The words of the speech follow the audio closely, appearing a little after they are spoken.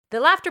The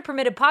Laughter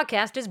Permitted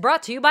podcast is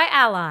brought to you by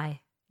Ally.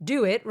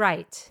 Do it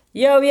right.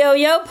 Yo, yo,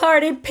 yo,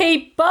 party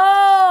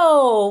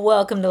people!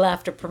 Welcome to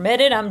Laughter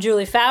Permitted. I'm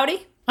Julie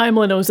Foudy. I'm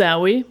Lynn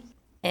Ozawi.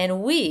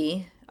 And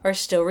we are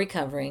still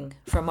recovering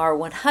from our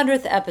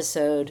 100th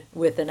episode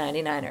with the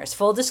 99ers.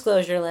 Full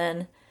disclosure,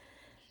 Lynn,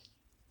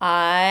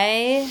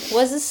 I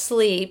was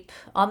asleep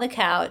on the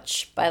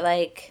couch by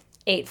like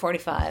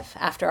 8:45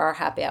 after our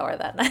happy hour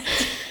that night.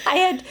 I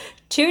had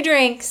 2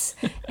 drinks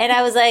and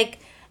I was like,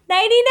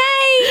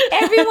 nighty-night,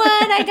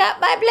 everyone. I got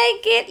my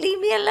blanket. Leave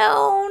me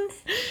alone.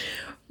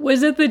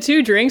 Was it the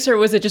 2 drinks or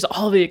was it just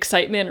all the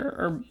excitement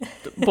or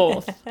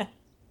both?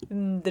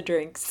 The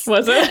drinks.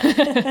 Was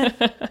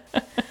it?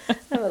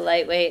 I'm a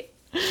lightweight.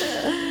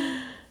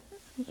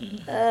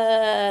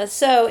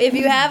 So if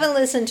you haven't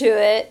listened to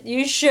it,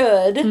 you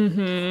should.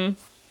 Mm-hmm.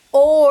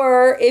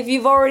 Or if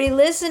you've already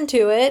listened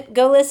to it,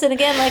 go listen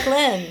again like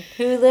Lynn,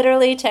 who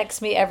literally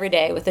texts me every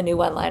day with a new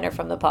one-liner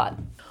from the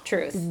pod.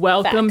 Truth.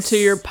 Welcome Facts. to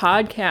your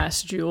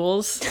podcast,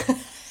 Jules.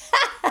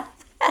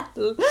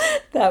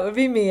 That would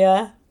be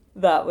Mia.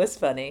 That was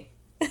funny.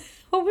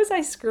 What was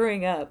I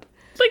screwing up?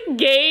 The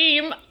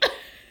game.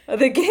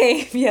 The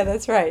game. Yeah,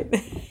 that's right.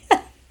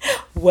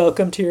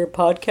 Welcome to your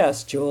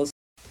podcast, Jules.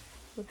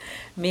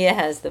 Mia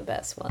has the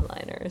best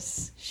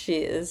one-liners. She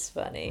is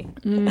funny.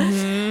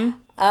 Mm-hmm.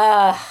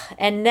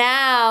 And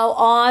now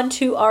on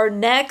to our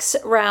next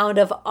round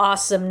of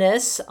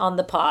awesomeness on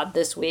the pod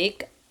this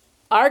week.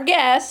 Our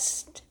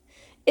guest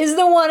is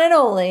the one and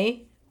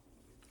only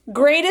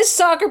greatest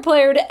soccer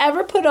player to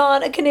ever put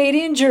on a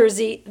Canadian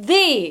jersey,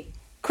 the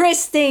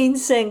Christine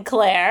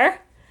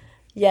Sinclair.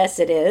 Yes,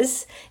 it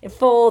is. In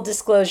full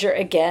disclosure,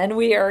 again,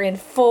 we are in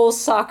full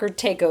soccer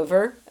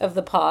takeover of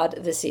the pod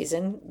this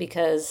season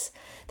because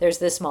there's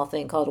this small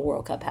thing called a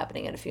World Cup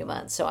happening in a few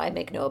months, so I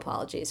make no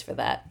apologies for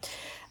that.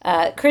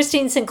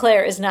 Christine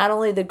Sinclair is not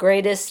only the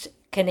greatest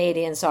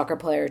Canadian soccer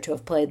player to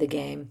have played the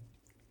game,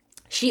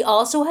 she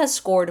also has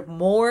scored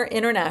more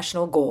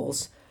international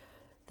goals.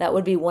 That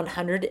would be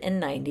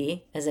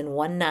 190, as in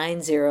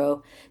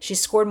 190. She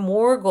scored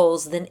more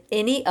goals than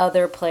any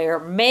other player,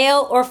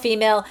 male or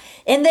female,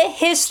 in the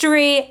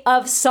history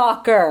of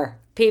soccer,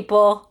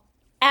 people,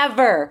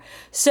 ever.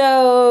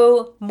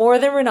 So more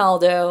than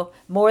Ronaldo,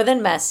 more than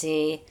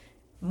Messi,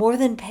 more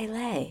than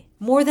Pelé,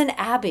 more than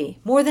Abby,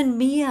 more than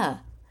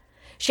Mia.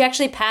 She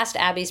actually passed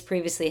Abby's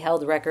previously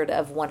held record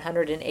of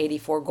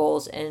 184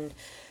 goals in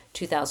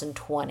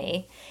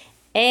 2020.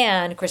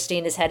 And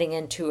Christine is heading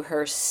into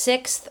her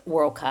 6th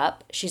World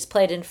Cup. She's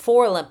played in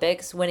 4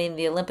 Olympics, winning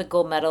the Olympic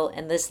gold medal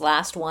in this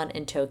last one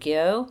in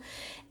Tokyo.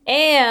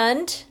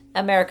 And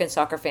American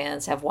soccer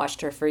fans have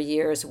watched her for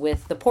years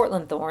with the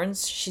Portland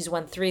Thorns. She's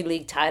won 3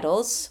 league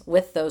titles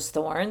with those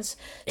Thorns.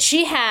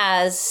 She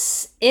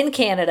has, in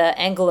Canada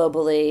and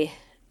globally,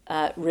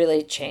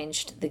 really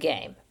changed the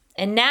game.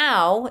 And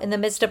now, in the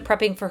midst of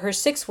prepping for her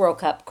 6th World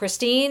Cup,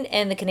 Christine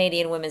and the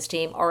Canadian women's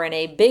team are in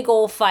a big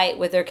old fight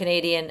with their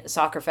Canadian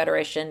Soccer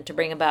Federation to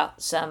bring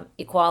about some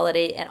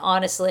equality and,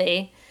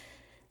 honestly,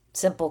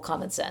 simple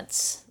common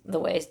sense, the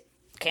way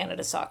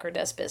Canada soccer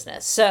does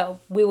business. So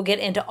we will get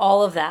into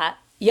all of that.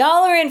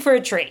 Y'all are in for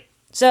a treat.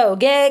 So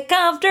get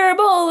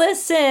comfortable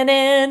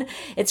listening.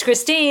 It's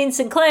Christine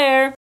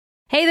Sinclair.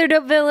 Hey there,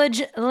 Dope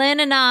Village. Lynn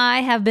and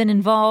I have been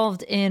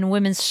involved in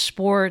women's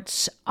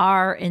sports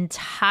our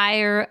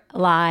entire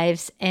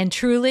lives. And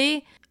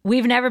truly,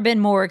 we've never been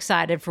more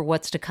excited for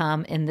what's to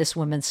come in this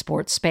women's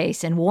sports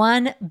space. And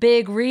one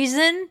big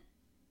reason,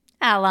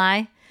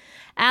 Ally.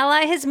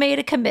 Ally has made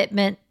a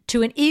commitment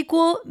to an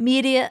equal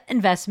media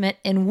investment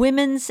in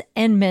women's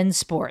and men's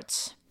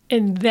sports.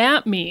 And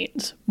that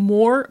means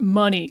more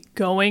money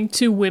going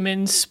to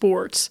women's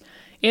sports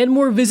and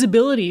more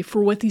visibility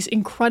for what these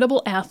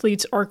incredible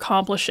athletes are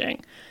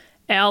accomplishing.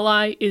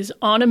 Ally is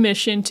on a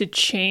mission to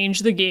change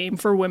the game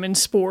for women's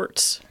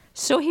sports.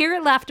 So here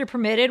at Laughter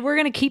Permitted, we're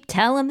going to keep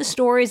telling the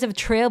stories of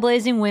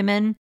trailblazing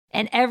women.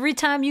 And every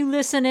time you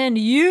listen in,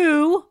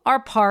 you are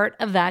part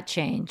of that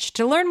change.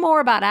 To learn more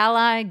about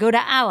Ally, go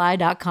to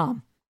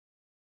ally.com.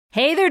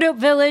 Hey there, Dope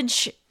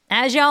Village.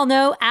 As y'all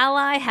know,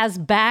 Ally has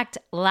backed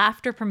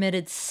Laughter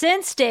Permitted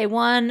since day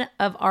one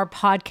of our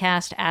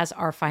podcast as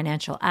our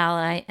financial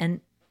ally.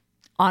 And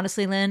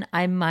honestly, Lynn,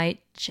 I might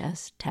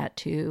just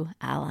tattoo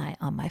Ally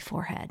on my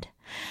forehead.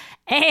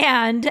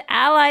 And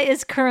Ally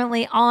is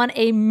currently on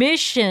a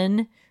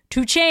mission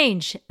to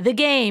change the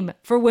game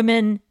for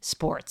women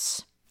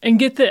sports. And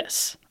get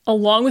this,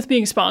 along with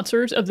being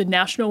sponsors of the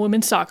National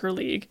Women's Soccer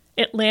League,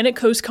 Atlantic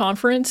Coast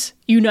Conference,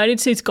 United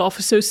States Golf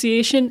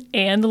Association,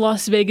 and the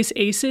Las Vegas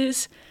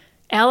Aces,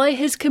 Ally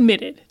has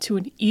committed to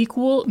an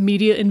equal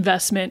media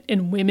investment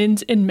in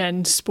women's and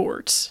men's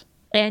sports.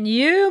 And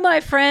you, my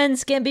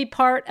friends, can be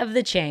part of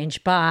the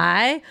change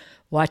by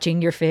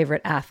watching your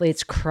favorite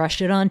athletes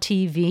crush it on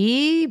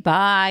TV,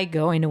 by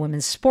going to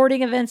women's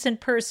sporting events in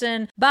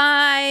person,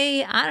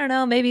 by, I don't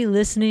know, maybe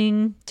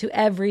listening to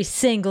every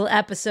single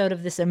episode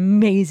of this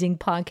amazing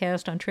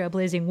podcast on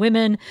trailblazing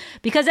women.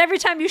 Because every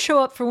time you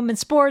show up for women's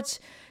sports,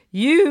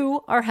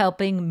 you are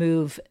helping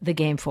move the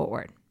game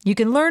forward. You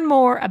can learn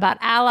more about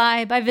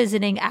Ally by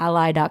visiting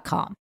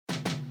ally.com.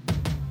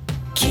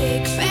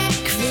 Kick back,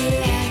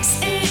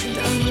 relax, and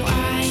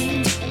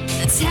unwind.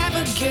 Let's have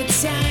a good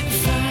time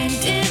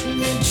finding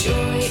the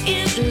joy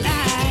in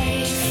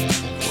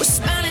life. We're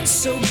smiling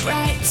so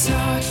bright,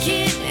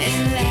 talking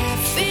and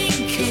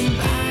laughing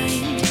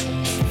combined.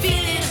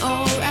 Feeling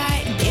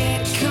alright,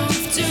 get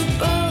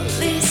comfortable,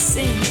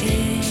 listen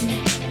in.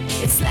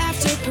 It's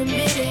laughter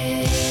permitted.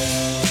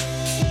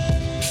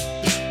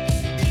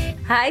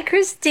 Hi,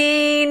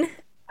 Christine.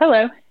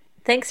 Hello.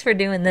 Thanks for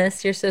doing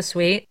this. You're so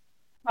sweet.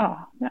 Oh,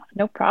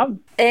 no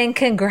problem. And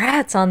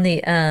congrats on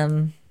the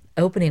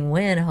opening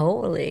win.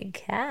 Holy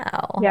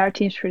cow. Yeah, our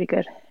team's pretty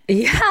good.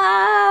 Yeah,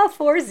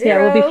 4-0.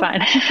 Yeah, we'll be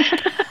fine.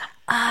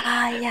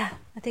 Yeah.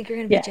 I think you're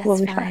going to be just we'll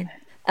be fine.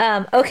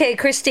 Okay,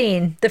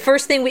 Christine, the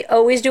first thing we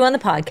always do on the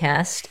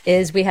podcast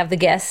is we have the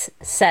guests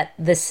set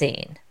the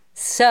scene.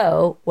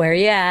 So, where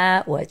you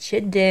at? What you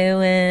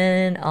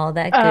doing? All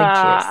that good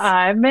juice.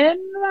 I'm in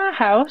my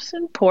house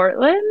in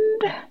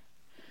Portland,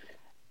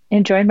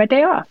 enjoying my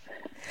day off.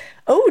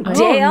 Oh,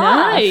 day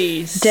off.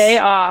 Nice. Day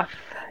off.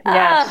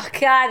 Yes. Oh,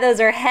 God, those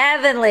are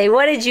heavenly.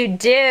 What did you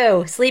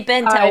do? Sleep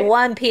in till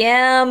 1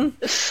 p.m.?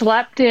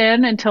 Slept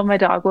in until my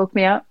dog woke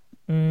me up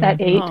at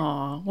 8.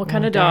 Aw, what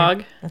kind of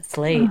dog? That's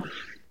late.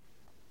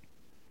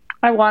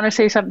 I want to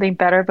say something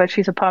better, but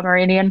she's a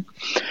Pomeranian.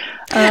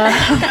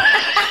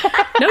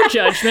 No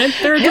judgment.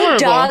 They're adorable. No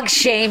dog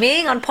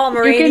shaming on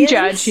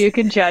Pomeranians. You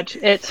can judge.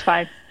 It's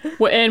fine.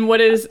 And what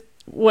is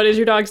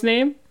your dog's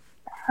name?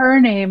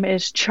 Her name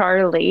is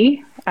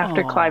Charlie,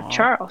 after Clive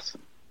Charles.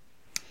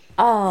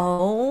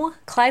 Oh,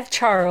 Clive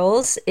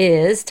Charles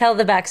is... Tell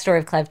the backstory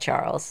of Clive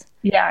Charles.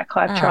 Yeah,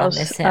 Clive Charles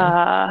miss him.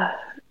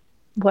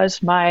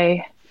 was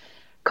my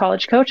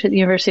college coach at the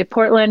University of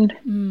Portland.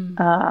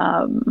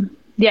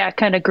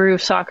 Kind of grew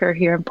soccer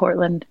here in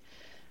Portland.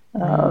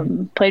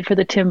 Played for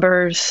the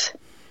Timbers.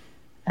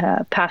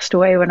 Passed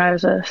away when I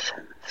was a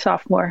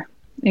sophomore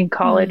in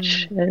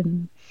college.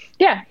 And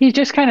yeah, he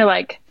just kind of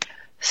like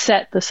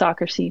set the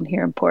soccer scene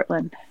here in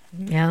Portland.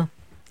 Yeah.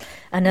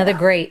 Another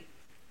great.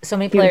 So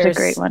many He was players. a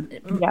great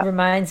one. Yeah.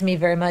 Reminds me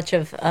very much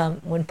of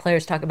when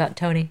players talk about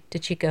Tony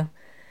DeCicco,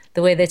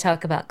 the way they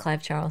talk about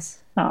Clive Charles.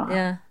 Oh,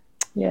 Yeah.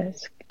 yeah,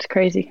 it's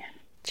crazy.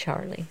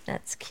 Charlie.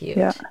 That's cute.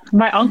 Yeah.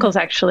 My uncle's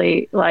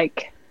actually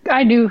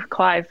I knew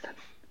Clive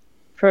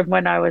from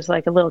when I was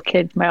like a little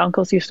kid. My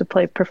uncles used to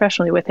play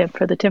professionally with him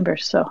for the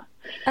Timbers. So,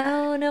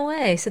 Oh, no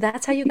way. So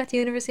that's how you got to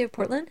University of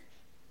Portland?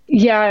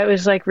 yeah, it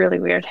was like really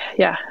weird.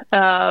 Yeah.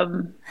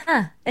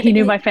 Huh. He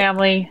knew my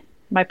family.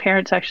 My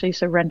parents actually used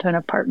to rent an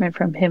apartment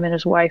from him and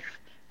his wife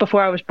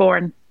before I was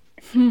born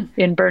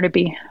in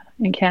Burnaby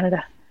in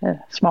Canada. A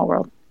small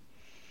world.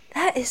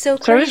 That is so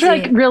So I was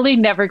crazy. like really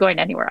never going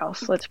anywhere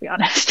else, let's be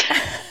honest.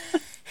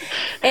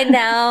 And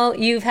now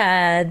you've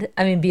had,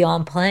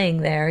 beyond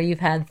playing there, you've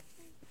had,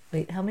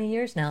 how many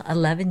years now?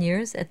 11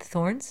 years at the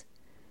Thorns?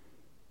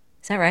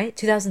 Is that right?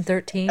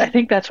 2013? I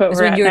think that's what was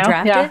we're when at you were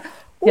now. drafted?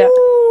 Yeah.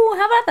 Ooh,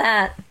 how about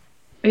that?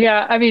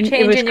 Yeah, it was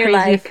Change in crazy. your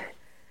life.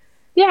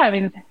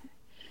 Yeah,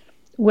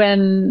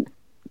 when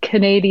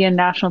Canadian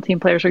national team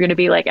players were going to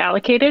be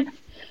allocated,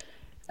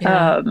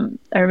 Yeah.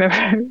 I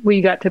remember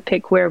we got to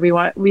pick where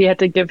we had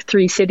to give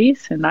 3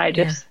 cities, and I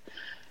just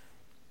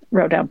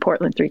wrote down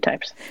Portland 3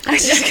 times. I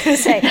was just going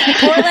to say,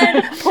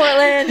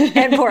 Portland,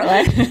 and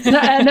Portland.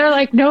 And they're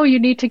like, no, you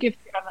need to give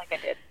 3. I'm like, I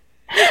did.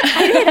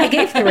 I did. I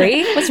gave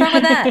 3. What's wrong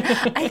with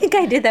that? I think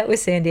I did that with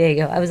San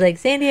Diego. I was like,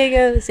 San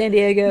Diego, and San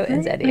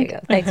Diego.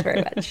 Thanks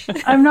very much.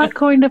 I'm not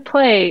going to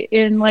play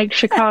in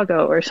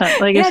Chicago or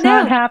something. It's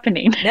not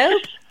happening.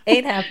 Nope.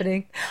 Ain't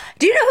happening.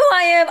 Do you know who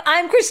I am?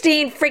 I'm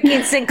Christine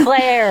freaking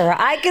Sinclair.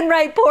 I can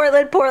write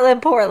Portland.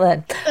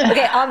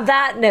 Okay, on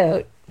that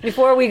note,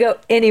 before we go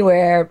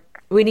anywhere,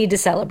 we need to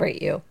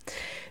celebrate you.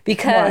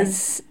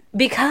 Because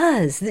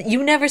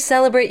you never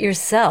celebrate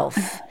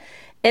yourself.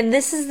 And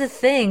this is the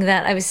thing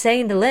that I was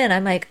saying to Lynn.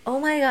 I'm like, oh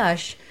my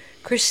gosh,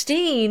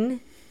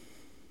 Christine,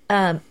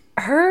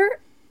 her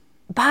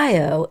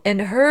bio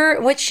and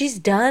what she's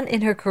done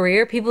in her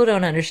career, people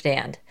don't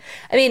understand.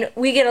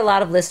 We get a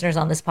lot of listeners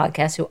on this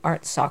podcast who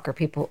aren't soccer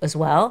people as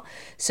well.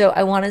 So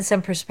I wanted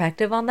some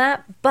perspective on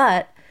that.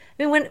 But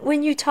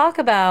when you talk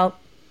about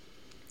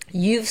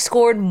you've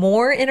scored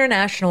more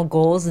international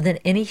goals than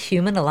any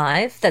human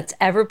alive that's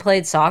ever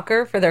played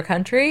soccer for their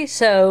country.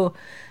 So,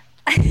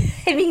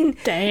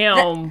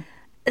 Damn.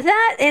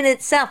 That in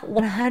itself,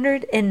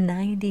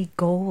 190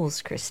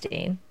 goals,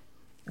 Christine.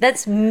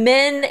 That's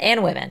men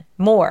and women,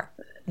 more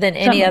than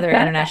any other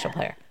international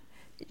player.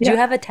 Do you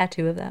have a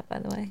tattoo of that, by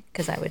the way?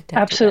 Because I would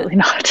tattoo Absolutely that.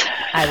 not.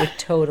 I would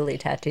totally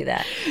tattoo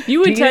that. You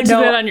would tattoo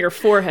that on your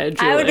forehead,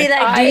 Julie. I would be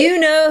like, do you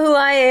know who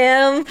I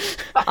am?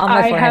 On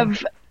my forehead. I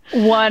have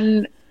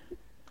one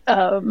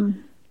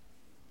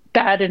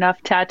bad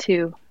enough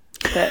tattoo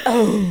that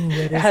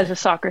has a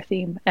soccer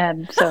theme,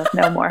 and so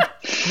no more.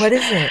 What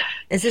is it?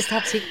 Is this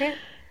top secret?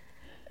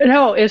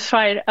 No, it's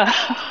fine.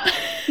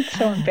 It's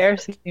so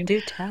embarrassing.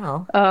 Do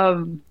tell.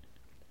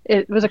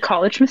 It was a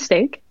college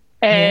mistake,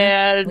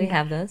 and we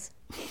have those.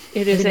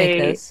 it is We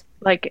make those.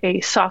 like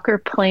a soccer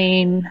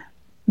playing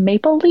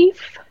maple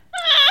leaf.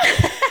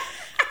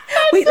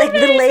 Wait, like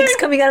the legs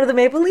coming out of the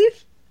maple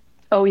leaf?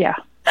 Oh yeah.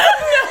 Does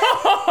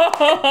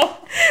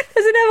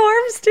it have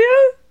arms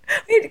too?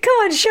 Wait, come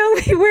on, show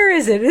me. Where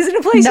is it? Is it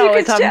a place No,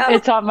 you can show?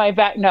 it's on my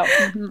back. No.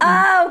 Mm-mm.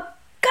 Oh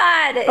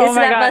God! Oh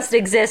my That God. must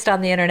exist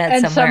on the internet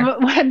And somewhere.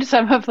 when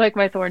some of like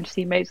my Thorns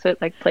teammates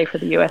that like play for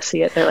the US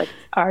see it, they're like,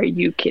 "Are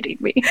you kidding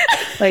me?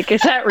 Like,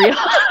 is that real?"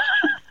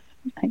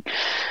 Like,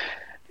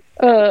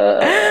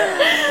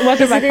 it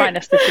wasn't my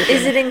finest decision.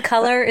 Is it in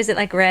color? Is it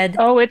like red?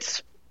 Oh,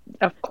 it's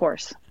of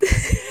course.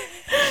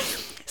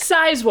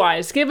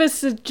 Size-wise, give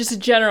us just a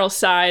general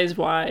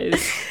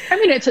size-wise. I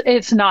mean,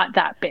 it's not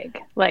that big,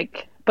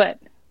 like, but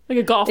Like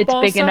a golf it's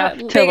ball big size? enough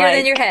to Bigger like.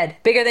 than your head.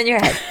 Bigger than your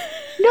head.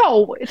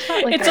 No, it's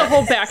not like It's a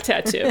whole back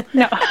tattoo.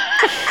 no.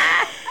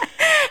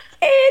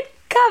 It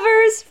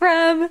covers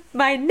from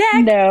my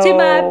neck to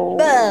my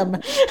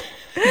bum.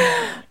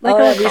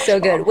 That'd be so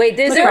good. Wait,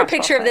 is there a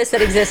picture of this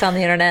that exists on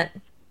the internet?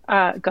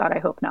 God, I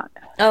hope not.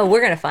 Oh,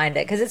 we're gonna find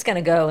it because it's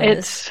gonna go in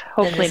It's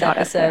hopefully this not up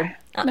episode. there.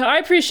 No, I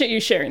appreciate you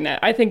sharing that.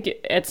 I think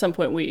at some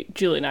point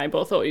Julie and I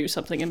both owe you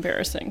something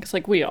embarrassing because,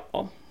 like, we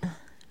all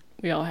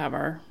have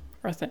our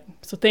thing.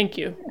 So thank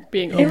you for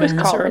being It was open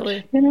this college,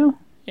 early. you know.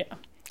 Yeah.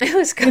 It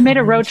was. We made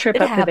a road trip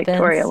It up happens. to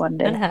Victoria one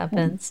day. It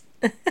happens.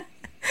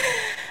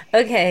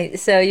 Okay,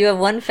 so you have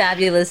one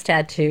fabulous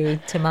tattoo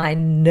to my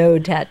no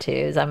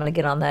tattoos. I'm going to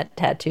get on that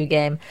tattoo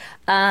game.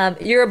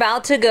 You're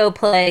about to go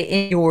play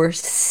in your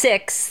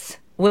 6th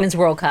Women's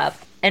World Cup.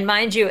 And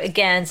mind you,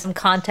 again, some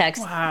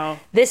context. Wow.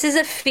 This is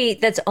a feat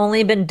that's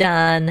only been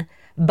done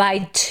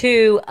by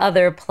 2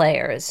 other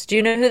players. Do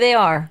you know who they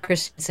are,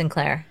 Christine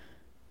Sinclair?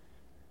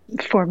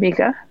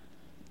 Formiga.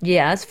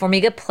 Yes,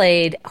 Formiga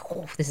played.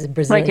 Oh, this is a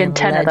Brazilian Like in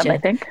 10 of them, legend. I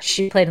think.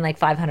 She played in like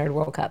 500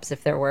 World Cups,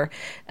 if there were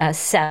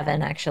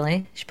 7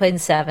 actually. She played in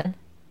 7,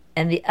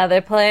 and the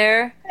other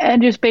player,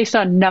 And just based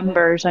on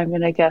numbers, I'm going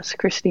to guess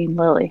Christine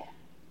Lilly.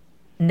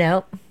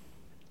 nope.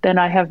 Then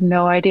I have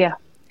no idea.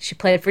 She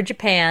played for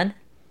Japan.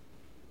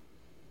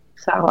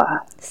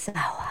 Sawa.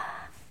 Sawa,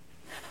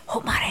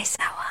 Homare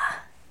Sawa.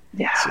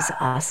 Yeah. She's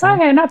awesome.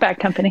 Okay, not bad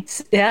company.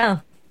 Yeah.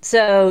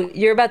 So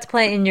you're about to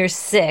play in your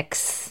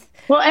 6th.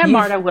 Well, and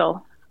Marta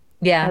will.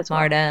 Yeah, As well,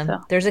 Marta. so.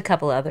 There's a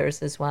couple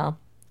others as well.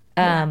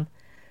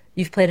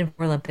 You've played in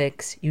 4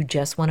 Olympics. You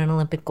just won an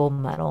Olympic gold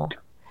medal.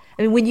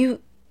 I mean, when you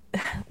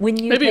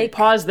Maybe take,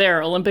 pause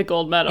there. Olympic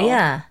gold medal.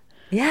 yeah,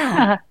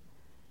 yeah.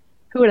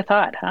 Who would have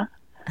thought, huh?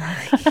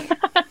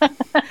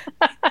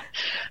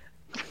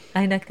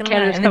 I'm not gonna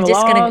Canada's lie. come a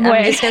long I'm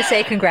way. just gonna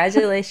say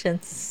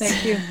congratulations.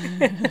 Thank you.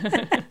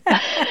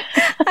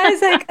 I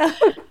was like,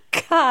 oh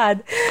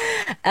God.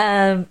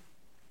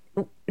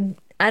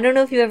 I don't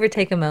know if you ever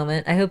take a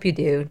moment, I hope you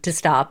do, to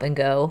stop and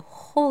go,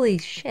 holy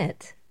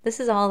shit, this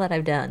is all that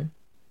I've done.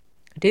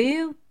 Do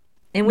you?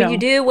 And when No. you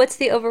do, what's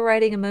the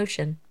overriding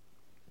emotion?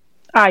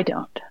 I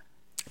don't.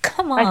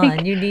 Come I on,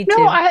 think you need no.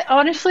 to. I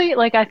honestly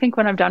like. I think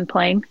when I'm done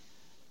playing,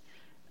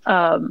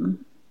 I'll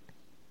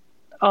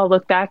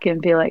look back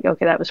and be like,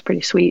 okay, that was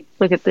pretty sweet.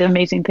 Look at the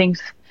amazing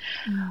things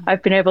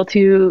I've been able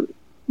to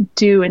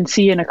do and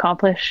see and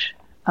accomplish.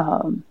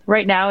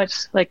 Right now,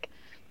 it's like,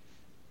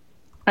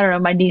 I don't know.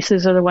 My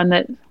nieces are the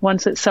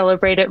ones that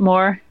celebrate it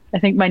more. I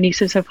think my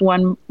nieces have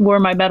wore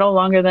my medal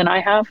longer than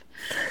I have,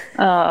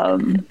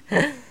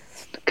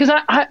 because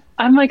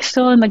I'm like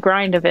still in the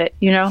grind of it,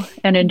 you know,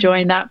 and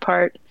enjoying that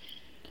part.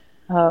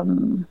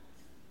 But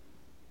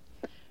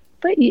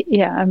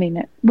yeah, I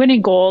mean,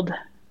 winning gold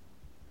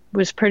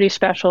was pretty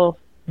special.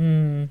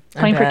 Playing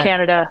for bet.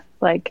 Canada,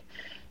 like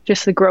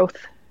just the growth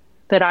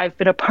that I've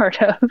been a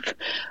part of.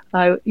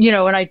 You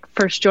know, when I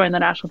first joined the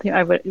national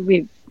team,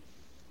 we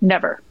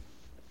never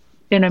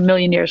in a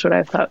million years would I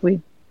have thought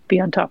we'd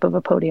be on top of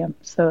a podium.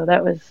 So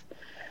that was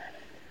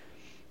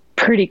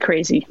pretty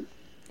crazy.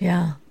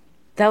 Yeah,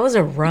 that was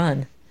a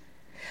run.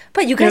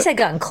 But you guys had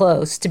gotten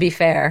close, to be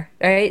fair,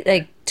 right?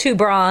 Like 2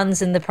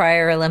 bronze in the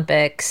prior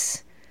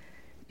Olympics.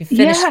 You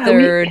finished Yeah,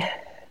 3rd.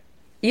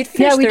 You'd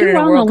finished we 3rd do in a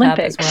well in World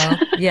Olympics. Cup as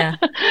well. Yeah,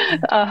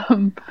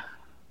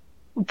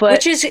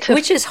 But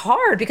which is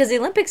hard because the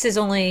Olympics is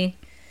only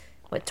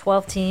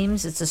 12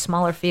 teams. It's a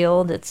smaller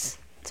field. It's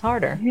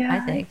harder. Yeah, I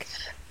think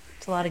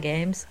it's a lot of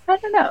games. I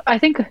don't know. I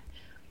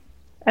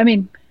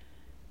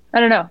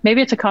don't know.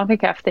 Maybe it's a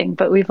CONCACAF thing,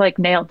 but we've like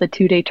nailed the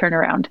 2-day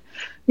turnaround.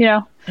 You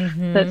know,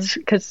 that's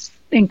because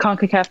in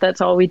CONCACAF,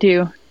 that's all we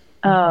do.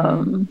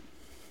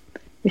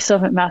 We still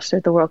haven't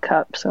mastered the World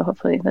Cup, so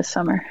hopefully this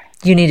summer.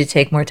 You need to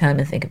take more time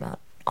to think about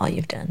all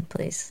you've done,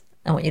 please.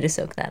 I want you to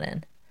soak that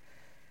in.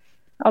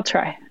 I'll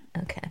try.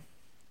 Okay.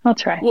 I'll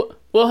try.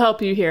 We'll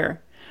help you here.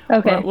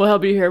 Okay. We'll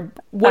help you here.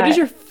 What is Alright.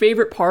 your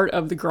favorite part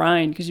of the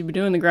grind? Because you've been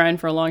doing the grind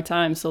for a long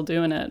time, still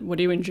doing it. What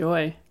do you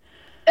enjoy?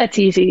 It's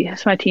easy.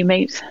 It's my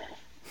teammates,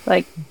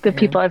 like the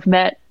people I've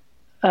met,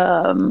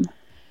 and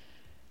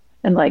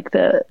like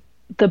the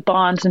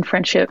bonds and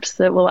friendships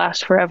that will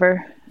last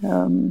forever.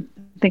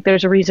 I think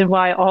there's a reason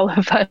why all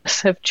of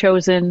us have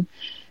chosen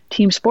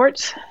team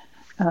sports.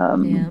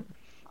 Yeah.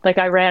 Like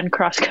I ran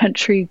cross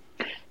country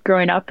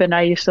growing up, and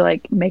I used to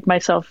like make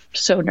myself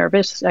so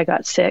nervous. I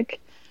got sick.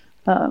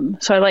 So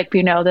I like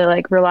being able to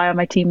like rely on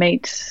my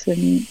teammates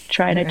and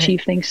try and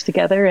achieve things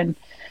together. And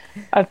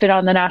I've been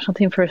on the national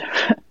team for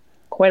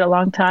quite a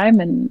long time,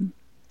 and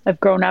I've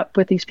grown up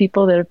with these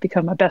people that have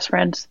become my best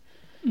friends.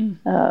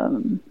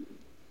 So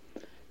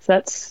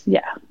that's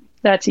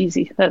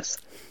easy. That's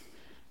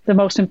the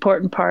most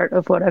important part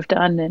of what I've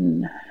done,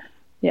 and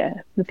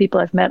the people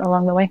I've met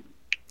along the way.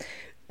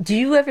 Do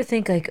you ever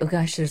think like, oh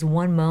gosh, there's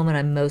one moment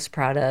I'm most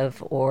proud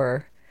of,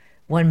 or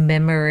one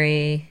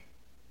memory,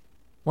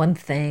 one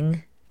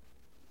thing?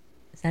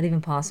 Is that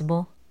even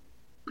possible?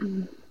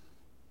 I'm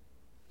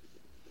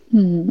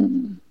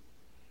not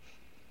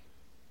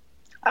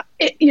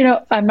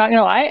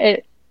gonna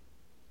lie.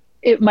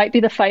 It might be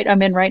the fight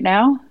I'm in right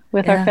now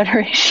with our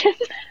federation.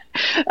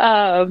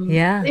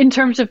 In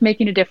terms of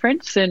making a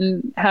difference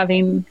and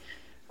having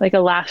like a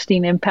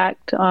lasting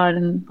impact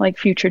on like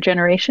future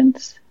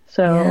generations.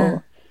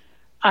 So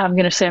I'm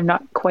going to say I'm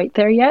not quite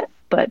there yet,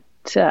 but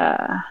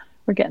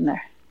we're getting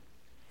there.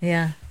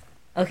 Yeah.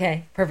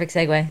 Okay. Perfect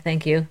segue.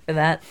 Thank you for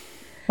that.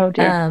 Oh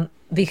dear.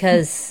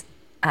 Because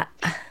I'm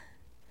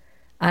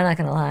not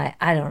going to lie.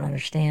 I don't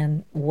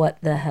understand what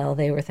the hell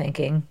they were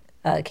thinking,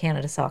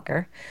 Canada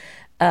Soccer.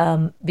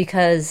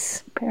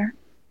 Because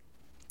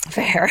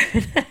fair.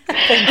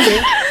 Thank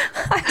you.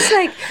 I was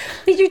like,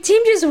 but your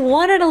team just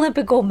won an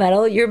Olympic gold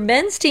medal. Your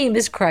men's team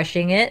is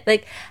crushing it.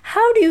 Like,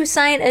 how do you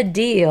sign a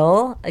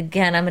deal?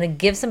 Again, I'm going to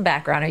give some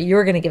background, or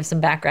you're going to give some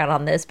background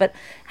on this, but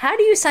how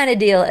do you sign a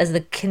deal as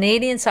the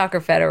Canadian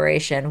Soccer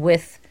Federation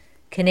with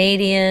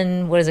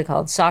Canadian, what is it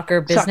called?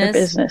 Soccer Business? Soccer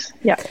Business,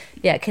 yeah.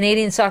 Yeah,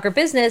 Canadian Soccer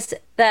Business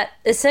that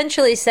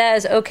essentially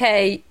says,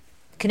 okay,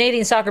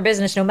 Canadian Soccer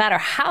Business, no matter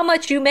how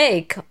much you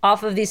make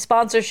off of these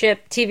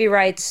sponsorship, TV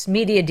rights,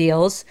 media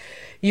deals,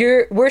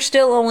 we're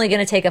still only going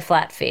to take a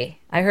flat fee.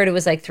 I heard it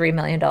was like $3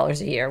 million a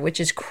year,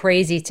 which is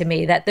crazy to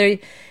me that they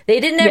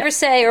didn't ever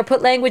say or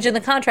put language in the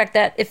contract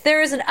that if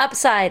there is an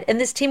upside and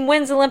this team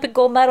wins the Olympic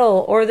gold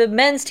medal or the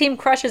men's team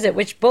crushes it,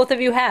 which both of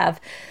you have,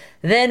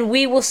 then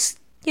we will,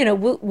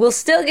 we'll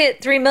still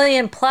get $3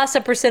 million plus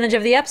a percentage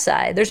of the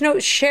upside. There's no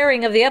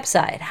sharing of the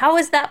upside. How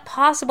is that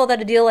possible that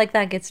a deal like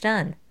that gets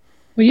done?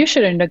 Well, you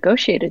should have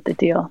negotiated the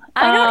deal.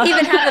 I don't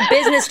even have a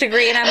business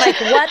degree, and I'm like,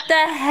 what the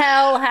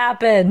hell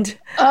happened?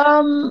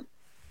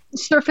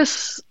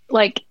 Surface,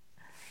 like,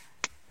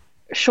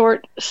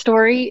 short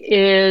story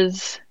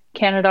is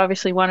Canada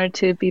obviously wanted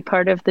to be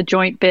part of the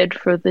joint bid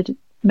for the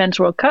Men's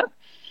World Cup.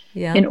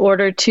 Yeah. In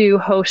order to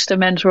host a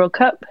Men's World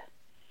Cup,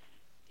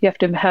 you have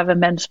to have a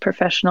men's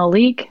professional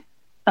league.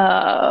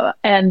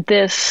 And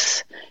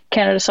this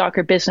Canada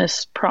Soccer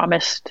Business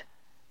promised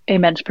a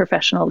men's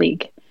professional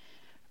league.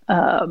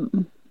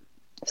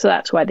 So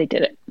that's why they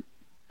did it.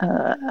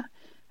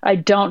 I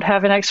don't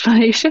have an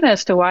explanation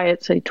as to why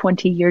it's a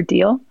 20-year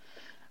deal.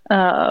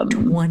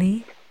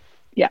 20?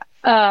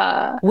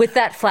 Yeah. With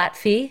that flat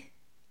fee?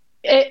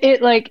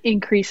 It like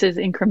increases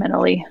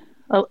incrementally.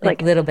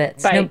 Like little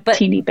bits. By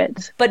teeny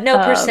bits. But no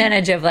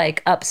percentage of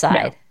like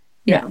upside. No,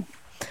 yeah. No.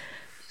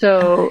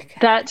 So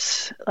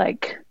that's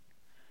like...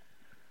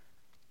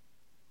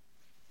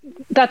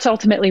 That's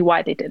ultimately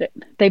why they did it.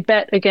 They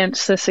bet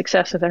against the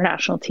success of their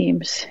national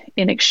teams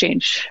in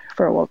exchange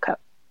for a World Cup,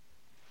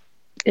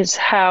 is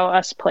how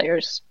us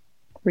players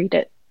read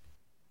it.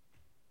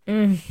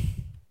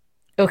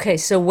 Okay,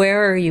 so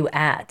where are you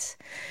at?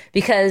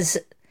 Because,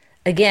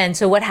 again,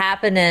 so what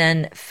happened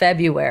in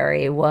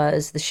February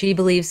was the She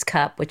Believes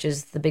Cup, which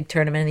is the big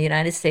tournament in the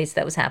United States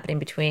that was happening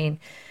between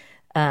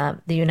the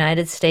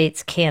United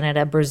States,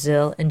 Canada,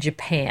 Brazil, and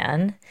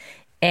Japan.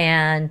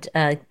 And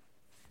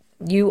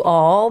you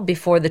all,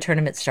 before the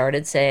tournament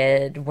started,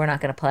 said, we're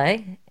not going to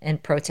play in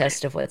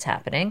protest of what's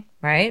happening,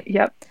 right?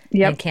 Yep.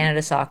 And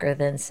Canada Soccer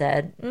then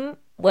said,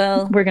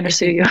 well... We're going to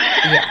sue you.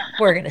 Yeah,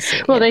 we're going to sue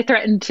you. Well, they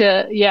threatened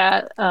to,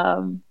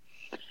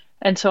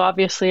 and so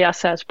obviously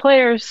us as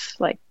players,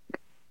 like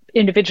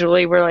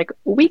individually, we're like,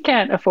 we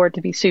can't afford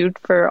to be sued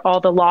for all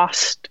the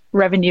lost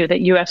revenue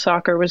that U.S.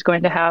 Soccer was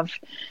going to have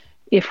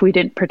if we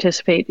didn't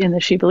participate in the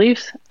She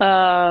Believes.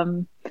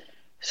 So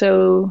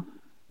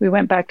we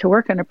went back to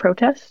work on a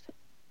protest.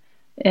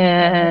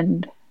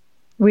 And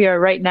we are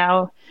right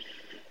now.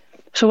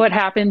 So what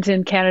happens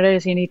in Canada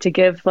is you need to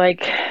give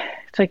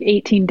it's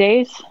 18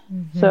 days.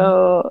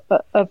 So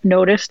of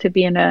notice to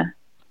be in a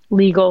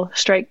legal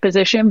strike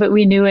position. But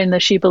we knew in the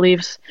She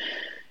Believes,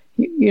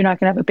 you're not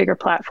going to have a bigger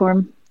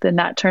platform than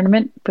that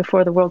tournament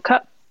before the World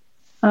Cup.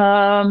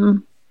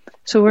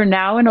 So we're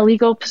now in a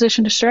legal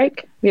position to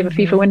strike. We have a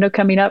FIFA window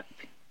coming up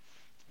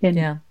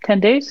in 10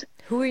 days.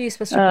 Who are you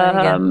supposed to play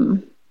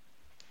again?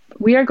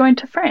 We are going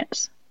to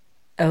France.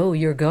 Oh,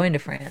 you're going to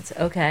France.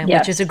 Okay.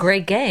 Yes. Which is a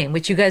great game,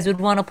 which you guys would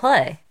want to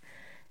play.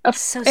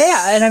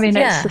 And I mean,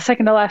 it's the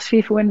second to last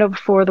FIFA window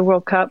before the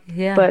World Cup.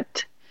 Yeah.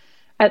 But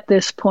at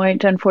this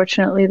point,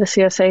 unfortunately, the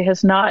CSA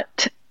has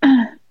not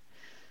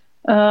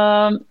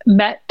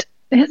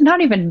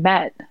not even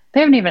met. They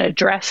haven't even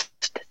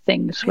addressed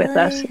things with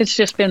us. It's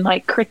just been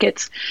like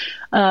crickets.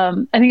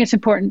 I think it's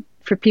important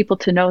for people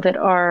to know that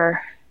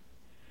our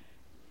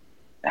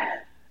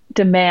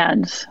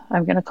demands,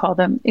 I'm going to call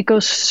them, it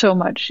goes so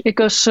much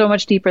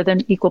deeper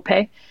than equal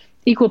pay.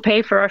 Equal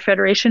pay for our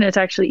federation is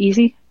actually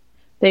easy.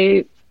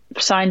 They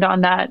signed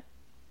on that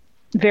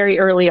very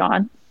early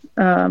on.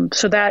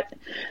 So that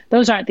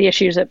those aren't the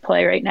issues at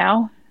play right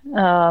now.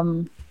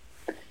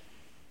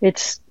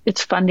 It's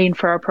funding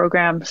for our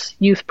programs,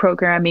 youth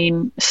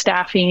programming,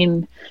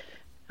 staffing,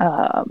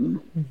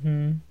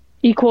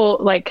 equal,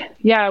 like,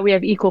 yeah, we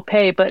have equal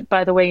pay, but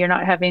by the way, you're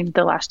not having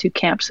the last 2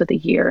 camps of the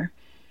year.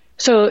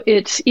 So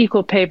it's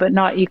equal pay, but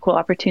not equal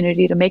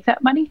opportunity to make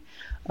that money.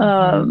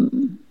 Yeah,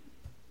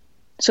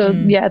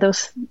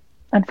 those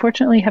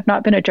unfortunately have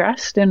not been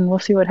addressed, and we'll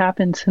see what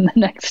happens in the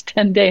next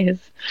 10 days.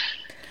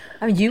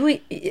 I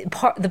mean,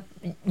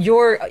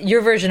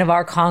 your version of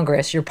our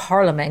Congress, your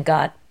Parliament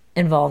got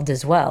involved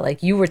as well.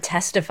 Like, you were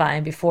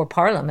testifying before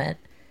Parliament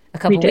a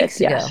couple weeks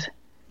ago. Yes.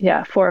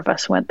 Yeah, 4 of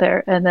us went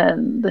there, and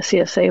then the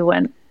CSA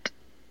went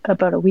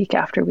about a week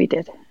after we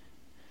did.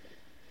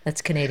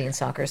 That's Canadian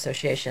Soccer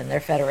Association, their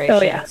federation.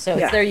 Oh, yeah. So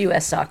it's their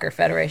U.S. Soccer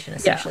Federation,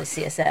 essentially,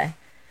 CSA.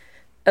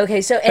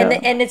 Okay, so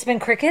and it's been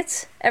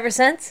crickets ever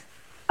since?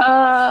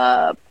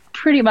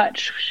 Pretty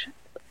much.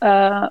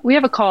 We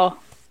have a call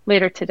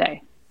later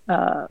today.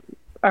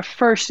 Our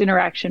first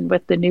interaction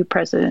with the new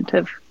president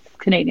of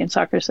Canadian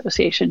Soccer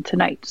Association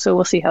tonight. So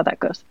we'll see how that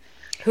goes.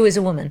 Who is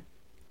a woman?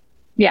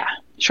 Yeah,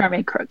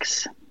 Charmaine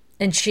Crooks.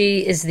 And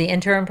she is the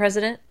interim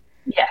president?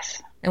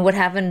 Yes. And what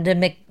happened to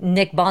Nick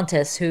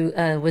Bontis, who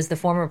was the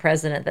former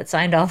president that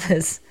signed all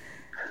this?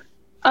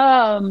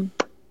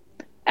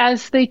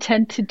 As they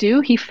tend to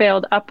do, he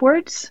failed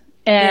upwards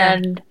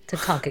and to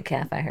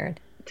CONCACAF, I heard.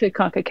 To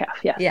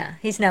CONCACAF, yes. Yeah,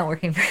 he's now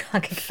working for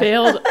CONCACAF.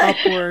 Failed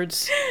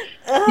upwards.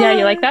 Yeah,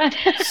 you like that?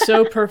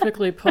 So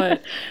perfectly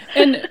put.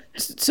 And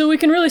so we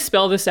can really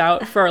spell this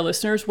out for our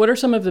listeners. What are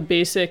some of the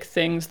basic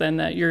things then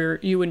that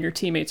you and your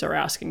teammates are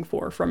asking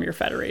for from your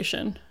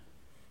federation?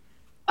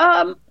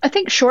 I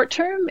think short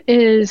term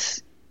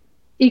is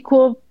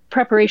equal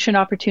preparation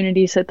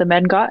opportunities that the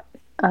men got.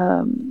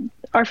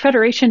 Our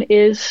federation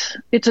is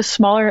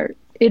smaller.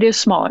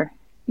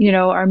 You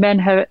know, our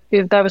men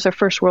that was our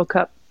first World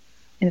Cup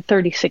in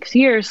 36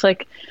 years.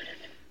 Like,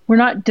 we're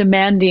not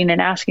demanding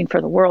and asking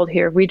for the world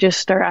here. We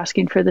just are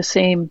asking for the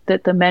same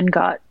that the men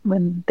got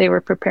when they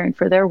were preparing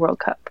for their World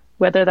Cup,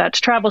 whether that's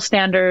travel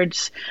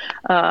standards,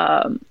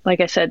 like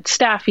I said,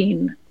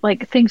 staffing,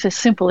 like things as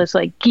simple as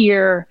like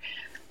gear,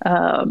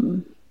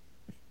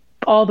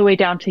 all the way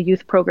down to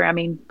youth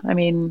programming. I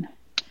mean,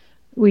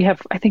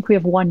 I think we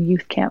have 1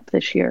 youth camp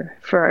this year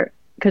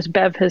because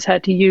Bev has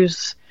had to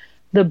use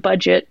the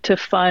budget to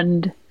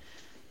fund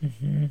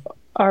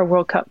our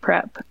World Cup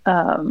prep.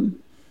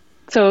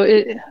 So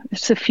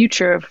it's the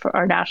future of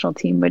our national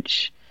team,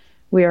 which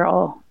we are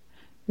all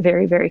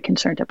very, very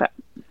concerned about.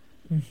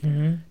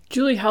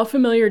 Julie, how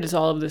familiar does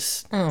all of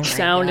this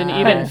sound and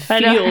even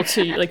feel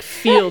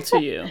to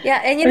you?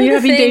 Yeah, and are you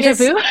having deja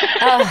vu?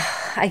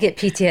 I get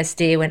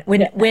PTSD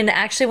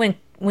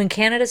when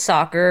Canada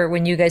Soccer,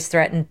 when you guys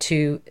threatened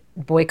to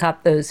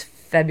boycott those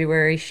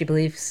February, she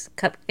believes,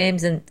 Cup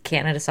games, and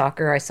Canada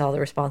Soccer, I saw the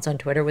response on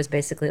Twitter was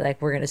basically like,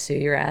 we're going to sue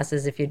your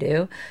asses if you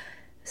do.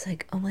 It's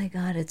like, oh my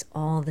God, it's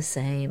all the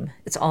same.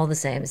 It's all the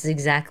same. It's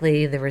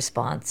exactly the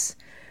response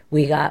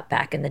we got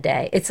back in the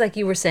day. It's like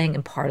you were saying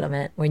in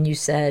Parliament when you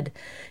said,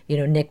 you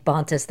know, Nick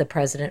Bontis, the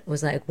president,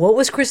 was like, what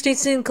was Christine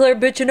Sinclair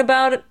bitching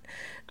about?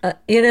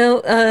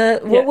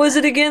 What was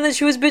it again that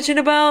she was bitching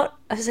about?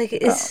 I was like,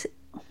 it's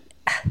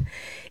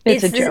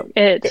a joke.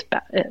 It's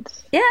bad.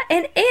 Yeah,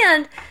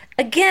 and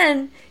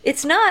again,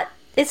 it's not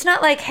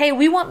like, hey,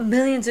 we want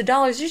millions of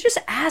dollars. You're just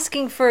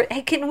asking for,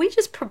 hey, can we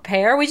just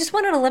prepare? We just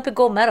want an Olympic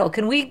gold medal.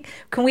 Can we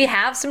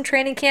have some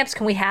training camps?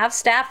 Can we have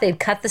staff? They'd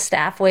cut the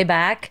staff way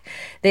back.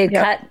 They'd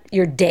cut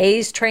your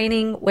days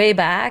training way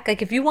back.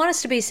 Like, if you want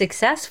us to be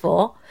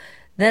successful,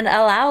 then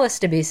allow us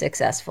to be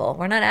successful.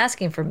 We're not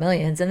asking for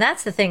millions. And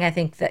that's the thing I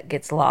think that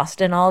gets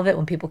lost in all of it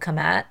when people come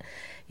at,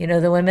 you know,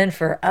 the women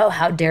for, oh,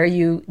 how dare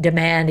you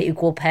demand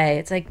equal pay?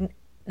 It's like,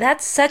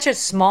 that's such a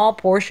small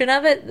portion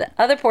of it. The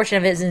other portion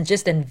of it is in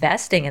just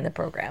investing in the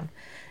program.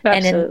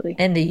 Absolutely. And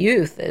in the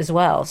youth as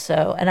well.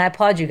 So, and I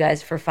applaud you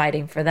guys for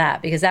fighting for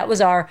that, because that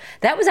was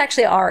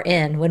actually our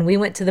in when we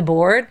went to the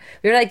board.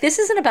 We were like, this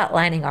isn't about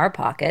lining our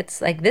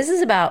pockets. Like, this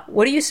is about,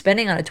 what are you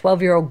spending on a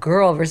 12-year-old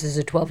girl versus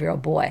a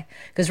 12-year-old boy?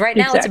 Because right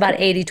now it's about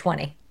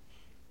 80-20.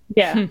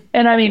 Yeah.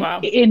 And I mean,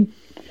 Wow.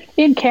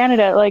 in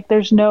Canada, like,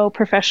 there's no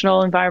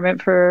professional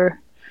environment for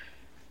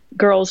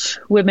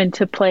women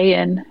to play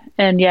in.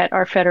 And yet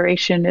our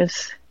federation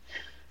is,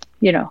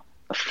 you know,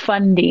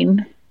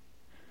 funding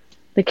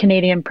the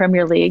Canadian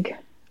Premier League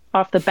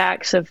off the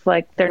backs of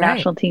like their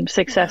national team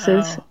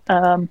successes.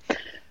 Wow.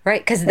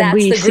 Right, because that's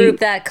the group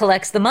that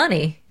collects the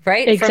money,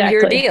 right? Exactly. From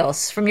your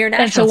deals, from your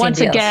national and so team once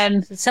deals.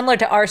 Again, similar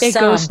to our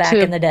son back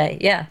in the day.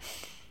 Yeah.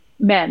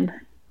 Men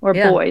or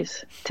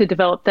boys to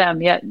develop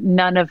them, yet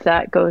none of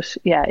that goes.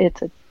 Yeah,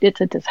 it's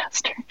a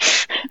disaster.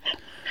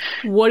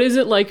 What is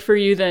it like for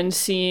you then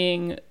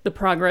seeing the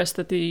progress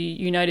that the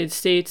United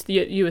States, the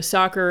U.S.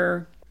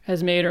 Soccer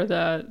has made, or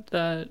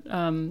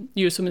the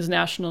U.S. Women's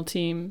National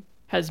Team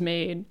has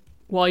made,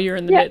 while you're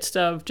in the midst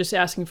of just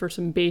asking for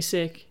some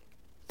basic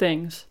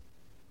things?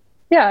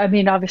 Yeah, I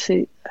mean,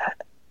 obviously,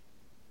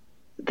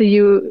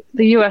 the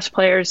U.S.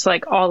 players,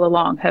 like, all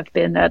along have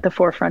been at the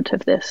forefront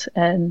of this,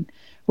 and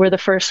we're the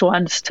first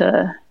ones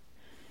to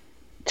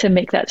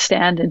make that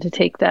stand and to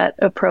take that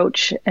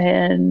approach.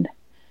 And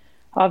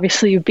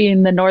obviously,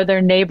 being the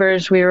northern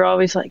neighbors, we were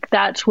always like,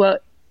 that's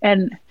what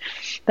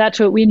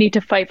we need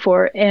to fight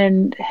for.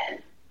 And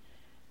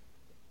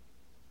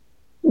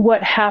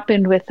what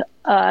happened with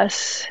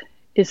us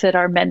is that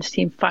our men's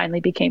team finally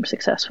became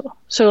successful.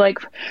 So, like,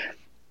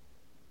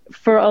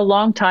 for a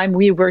long time,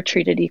 we were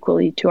treated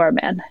equally to our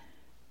men,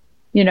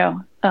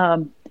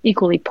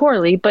 equally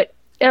poorly, but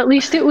at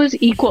least it was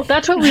equal.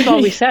 That's what we've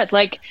always said.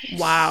 Like,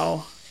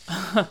 wow.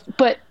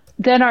 But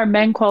then our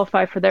men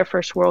qualify for their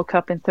first World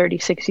Cup in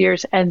 36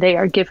 years, and they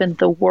are given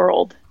the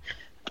world.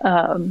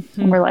 And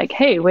we're like,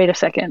 hey, wait a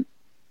second.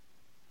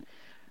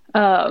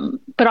 But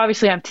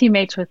obviously I'm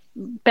teammates with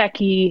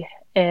Becky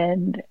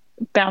and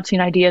bouncing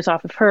ideas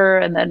off of her.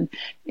 And then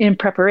in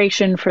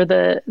preparation for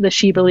the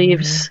She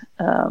Believes,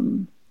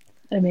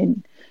 I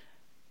mean,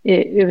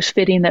 it was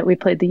fitting that we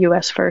played the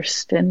U.S.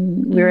 first,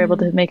 and we were able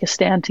to make a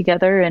stand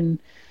together. And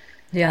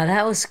yeah,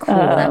 that was cool,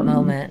 that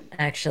moment,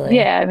 actually.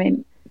 Yeah, I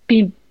mean,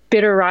 being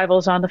bitter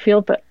rivals on the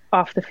field, but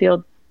off the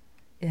field,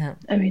 yeah.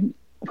 I mean,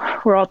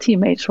 we're all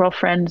teammates, we're all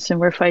friends, and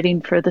we're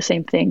fighting for the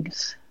same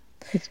things.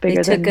 It's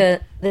bigger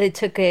They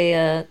took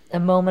a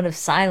moment of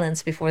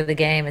silence before the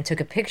game and took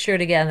a picture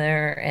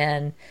together,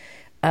 and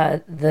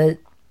you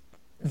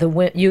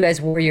guys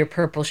wore your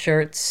purple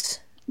shirts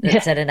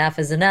that said "Enough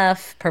is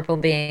enough," purple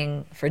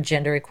being for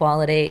gender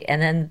equality,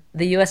 and then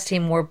the U.S.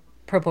 team wore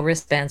purple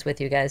wristbands with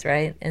you guys,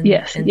 right? In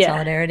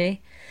solidarity.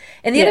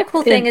 And the other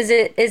cool thing is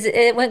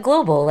it went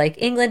global.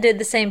 Like, England did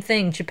the same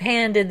thing,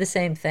 Japan did the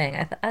same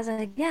thing. I was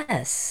like,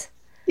 yes.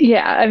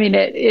 Yeah, I mean,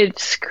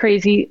 it's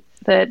crazy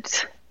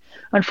that,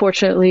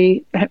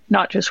 unfortunately,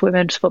 not just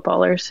women's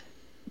footballers,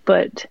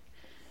 but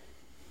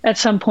at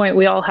some point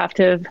we all have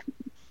to,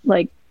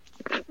 like,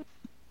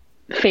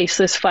 face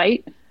this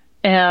fight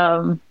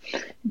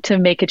to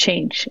make a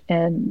change.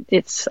 And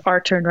it's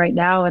our turn right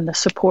now, and the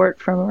support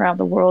from around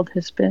the world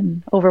has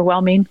been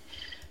overwhelming.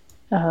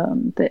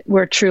 That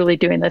we're truly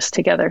doing this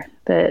together,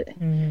 that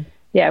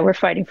we're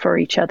fighting for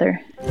each other.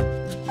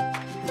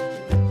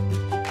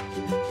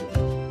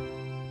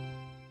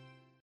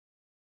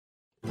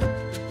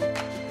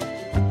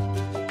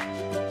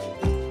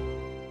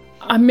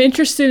 I'm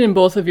interested in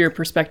both of your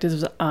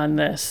perspectives on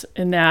this,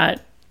 in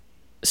that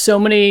so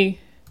many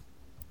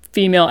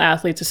female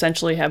athletes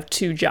essentially have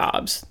two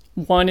jobs.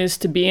 One is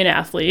to be an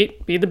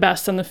athlete, be the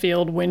best on the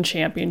field, win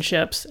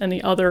championships, and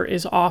the other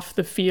is off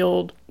the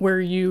field, where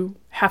you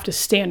have to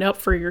stand up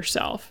for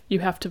yourself.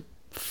 You have to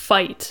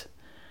fight.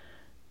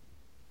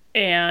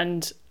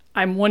 And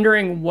I'm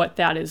wondering what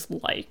that is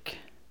like.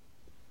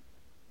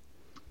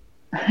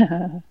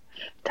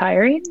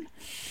 Tiring?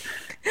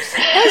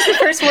 That was the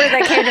first word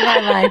that came to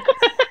my mind.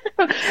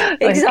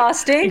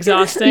 Exhausting.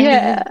 Exhausting.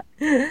 Yeah.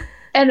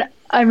 And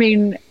I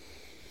mean,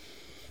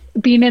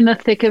 being in the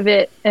thick of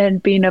it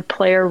and being a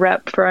player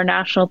rep for our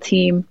national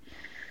team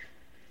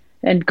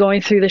and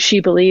going through the She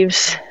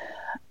Believes,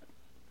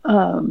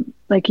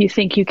 like, you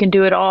think you can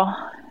do it all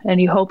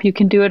and you hope you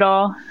can do it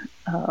all.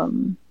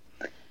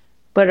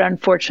 But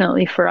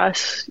unfortunately for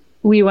us,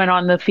 we went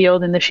on the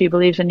field in the She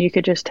Believes, and you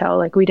could just tell,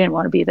 like, we didn't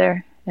want to be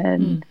there,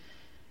 and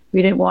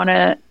we didn't want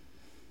to.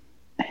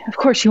 Of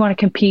course you want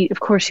to compete, of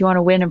course you want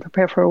to win and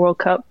prepare for a World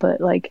Cup,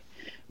 but, like,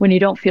 when you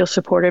don't feel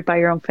supported by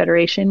your own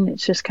federation,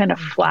 it's just kind of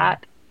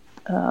flat.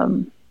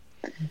 And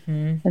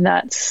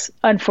that's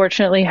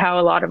unfortunately how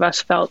a lot of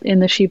us felt in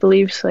the She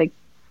Believes, like,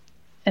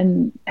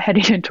 and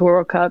heading into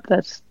World Cup,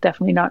 that's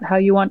definitely not how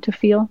you want to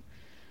feel.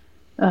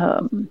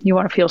 You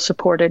want to feel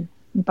supported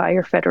by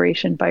your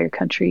federation, by your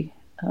country.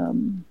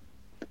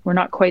 We're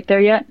not quite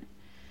there yet.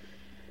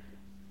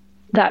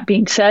 That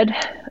being said,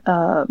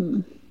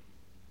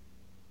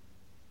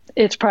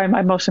 it's probably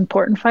my most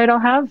important fight I'll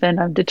have, and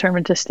I'm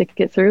determined to stick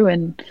it through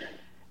and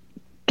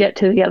get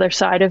to the other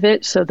side of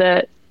it, so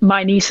that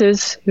my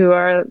nieces, who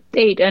are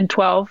 8 and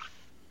 12,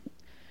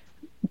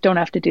 don't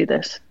have to do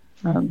this,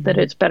 that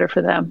it's better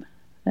for them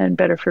and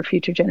better for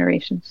future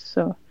generations.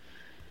 So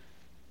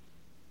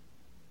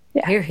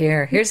yeah.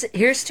 Here.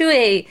 Here's to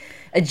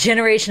a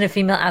generation of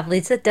female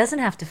athletes that doesn't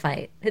have to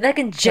fight, that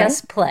can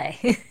just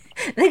play.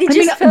 They can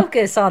just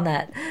focus on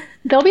that.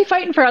 They'll be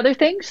fighting for other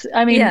things.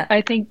 I mean,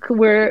 I think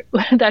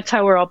that's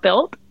how we're all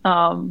built.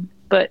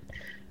 But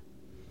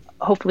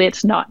hopefully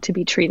it's not to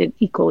be treated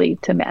equally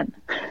to men.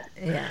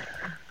 Yeah,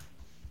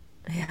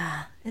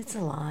 it's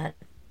a lot.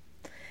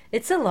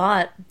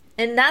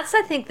 And that's,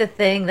 I think, the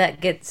thing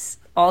that gets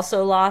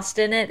also lost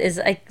in it is,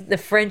 like, the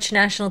French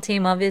national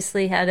team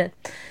obviously had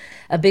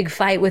a big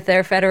fight with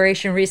their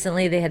federation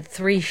recently. They had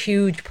 3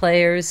 huge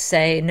players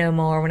say, no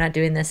more, we're not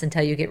doing this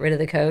until you get rid of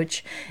the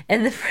coach.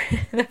 And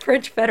the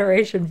French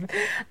Federation,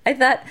 I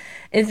thought,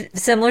 is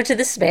similar to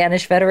the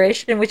Spanish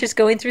Federation, which is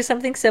going through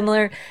something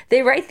similar.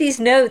 They write these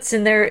notes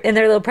in their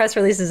little press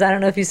releases. I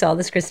don't know if you saw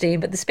this, Christine,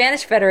 but the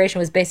Spanish Federation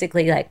was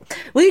basically like,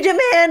 we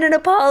demand an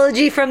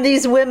apology from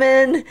these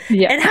women.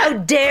 Yeah. And how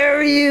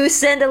dare you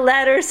send a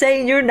letter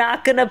saying you're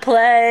not going to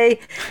play.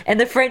 And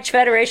the French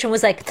Federation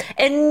was like,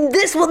 and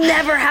this will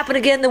never happen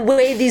again, the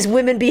way these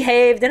women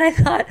behaved. And I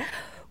thought,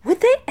 would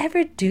they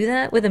ever do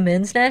that with a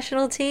men's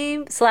national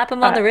team? Slap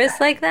them on the wrist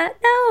like that?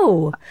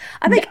 No.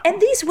 I'm like,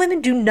 and these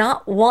women do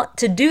not want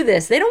to do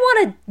this. They don't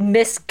want to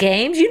miss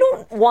games. You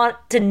don't want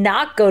to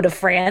not go to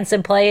France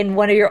and play in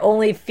one of your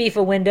only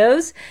FIFA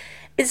windows.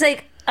 It's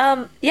like,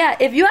 yeah,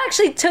 if you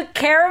actually took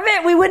care of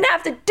it, we wouldn't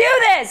have to do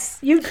this.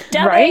 You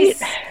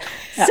dummies. Right?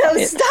 So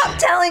stop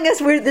telling us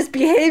this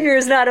behavior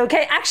is not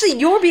okay. Actually,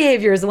 your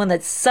behavior is the one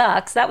that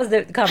sucks. That was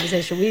the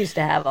conversation we used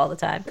to have all the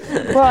time.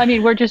 Well, I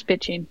mean, we're just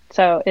bitching,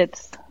 so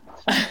it's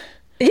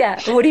yeah.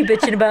 What are you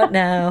bitching about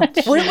now?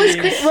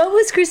 What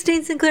was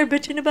Christine Sinclair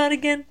bitching about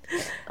again?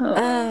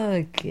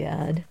 Oh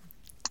God.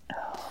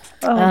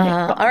 oh my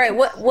God. All right.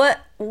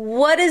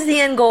 What is the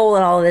end goal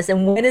in all of this,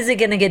 and when is it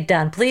going to get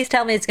done? Please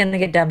tell me it's going to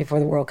get done before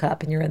the World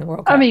Cup, and you're in the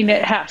World Cup. I mean,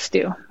 it has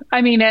to.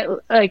 I mean, at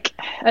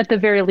the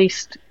very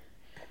least,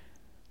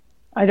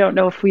 I don't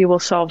know if we will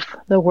solve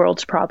the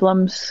world's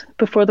problems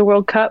before the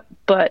World Cup,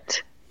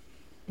 but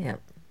yeah,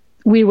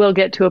 we will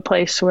get to a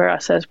place where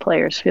us as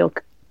players feel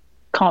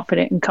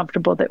confident and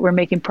comfortable that we're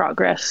making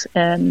progress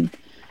and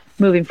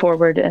moving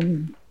forward,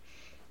 and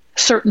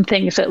certain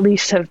things at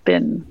least have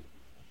been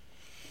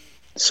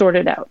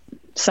sorted out,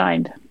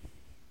 signed.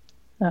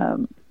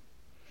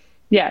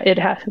 Yeah, it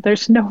has.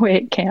 There's no way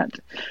it can't.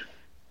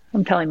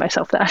 I'm telling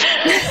myself that.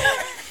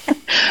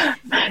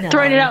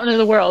 Throwing it out into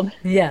the world.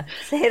 Yeah,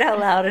 say it out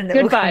loud and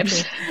good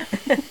vibes.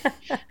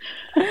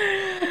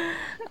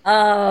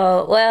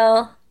 Oh,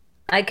 well,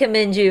 I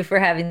commend you for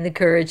having the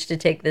courage to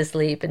take this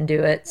leap and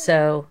do it.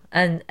 So,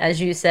 and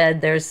as you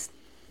said, there's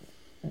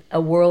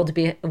a world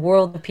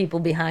of people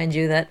behind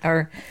you that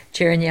are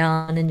cheering you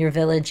on in your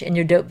village, in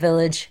your dope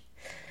village.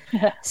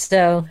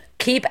 So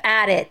keep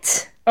at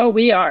it. Oh,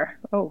 we are.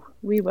 Oh,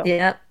 we will.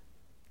 Yep.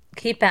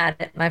 Keep at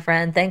it, my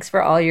friend. Thanks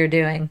for all you're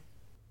doing.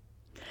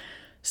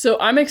 So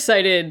I'm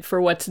excited for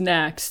what's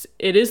next.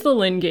 It is the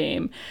Lynn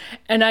game.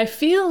 And I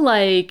feel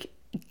like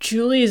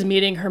Julie is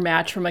meeting her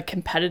match from a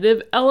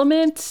competitive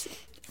element.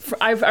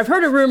 I've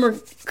heard a rumor,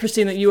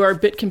 Christine, that you are a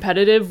bit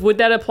competitive. Would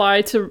that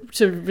apply to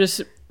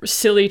just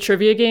silly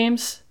trivia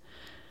games?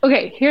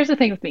 Okay, here's the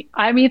thing with me.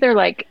 I'm either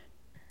like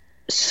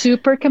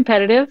super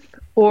competitive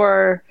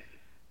or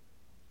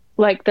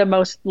like the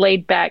most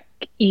laid back,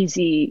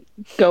 easy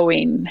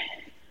going.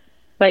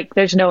 Like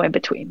there's no in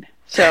between.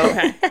 So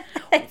Okay.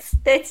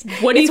 It's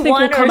What do you think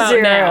will come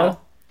out now?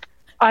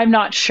 I'm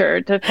not sure.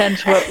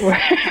 Depends what we're.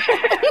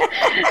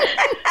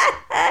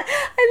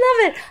 I love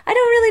it. I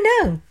don't really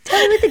know. Tell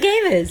me what the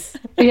game is.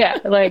 Yeah,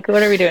 like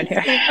what are we doing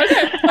here?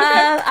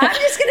 I'm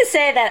just going to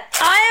say that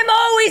I am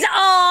always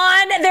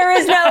on. There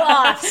is no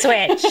off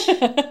switch.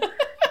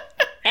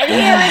 And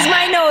here is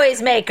my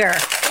noisemaker.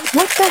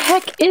 What the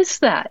heck is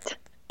that?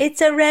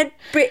 It's a red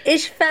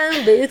British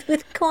phone booth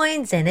with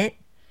coins in it.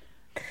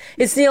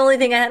 It's the only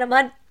thing I had on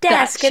my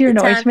desk That's at your the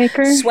time.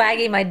 noisemaker?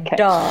 Swaggy, my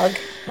dog,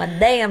 my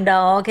damn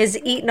dog, has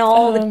eaten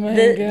all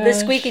the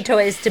squeaky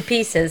toys to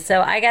pieces.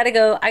 So I gotta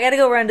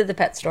go run to the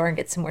pet store and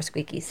get some more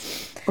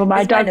squeakies. Well,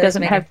 my dog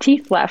doesn't have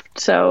teeth left,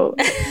 so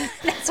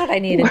That's what I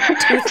need, a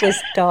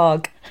toothless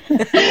dog.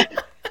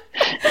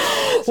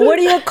 What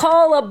do you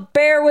call a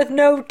bear with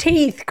no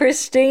teeth,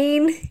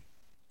 Christine?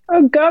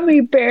 a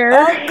gummy bear.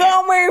 A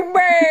gummy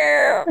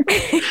bear.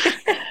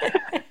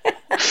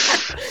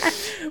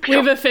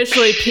 We've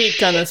officially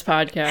peaked on this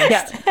podcast.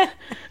 Yeah.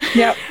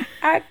 Yep.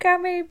 A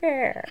gummy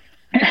bear.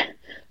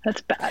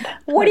 That's bad.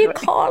 What do you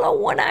call a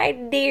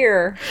one-eyed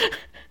deer?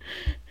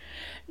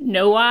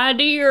 No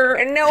idea.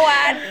 No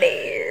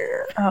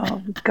idea.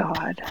 Oh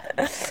God.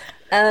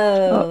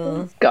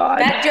 Oh, God.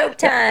 bad joke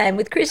time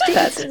with Christine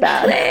That's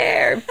bad.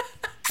 Sinclair.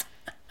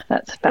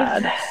 That's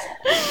bad.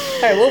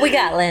 All right, what we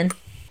got, Lynn?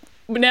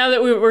 Now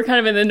that we're kind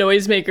of in the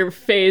noisemaker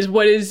phase,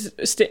 what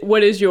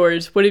is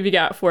yours? What have you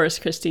got for us,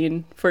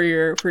 Christine, for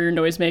your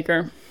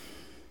noisemaker?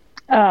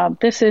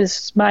 This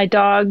is my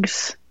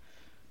dog's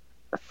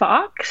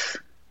fox.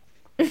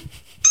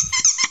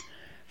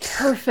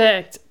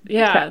 Perfect.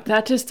 Yeah,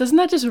 that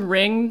doesn't just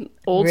ring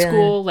old Really?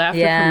 school laughter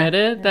Yeah.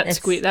 permitted? That It's-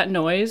 squeak, that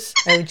noise.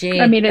 OG.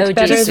 I mean, it's OG.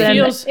 better Just than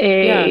feels-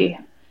 a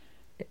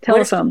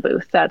telephone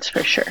booth, that's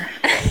for sure.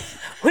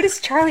 What does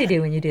Charlie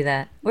do when you do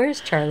that? Where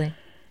is Charlie?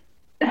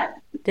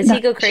 Does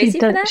he go crazy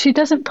for that? She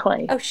doesn't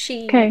play. Oh,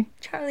 she. Okay.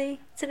 Charlie.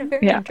 It's in a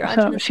very Yeah,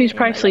 androgynous so she's name.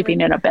 probably I love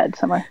sleeping it. in a bed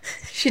somewhere.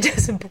 She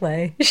doesn't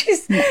play.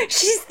 She's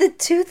the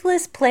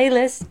toothless,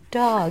 playless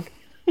dog.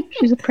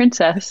 She's a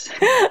princess.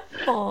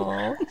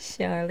 Oh,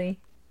 Charlie.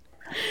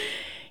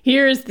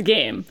 Here's the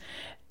game.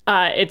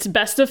 It's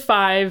best of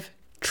 5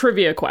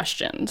 trivia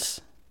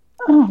questions.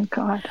 Oh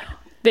God.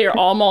 They are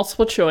all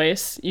multiple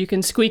choice. You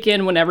can squeak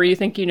in whenever you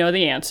think you know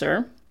the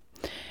answer.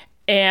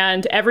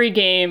 And every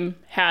game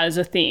has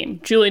a theme.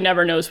 Julie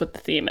never knows what the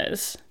theme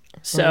is.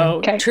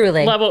 So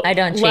Truly, I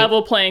don't cheat.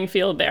 Level playing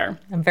field there.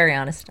 I'm very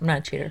honest. I'm not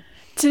a cheater.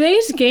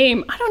 Today's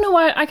game, I don't know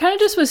why, I kind of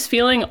just was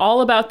feeling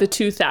all about the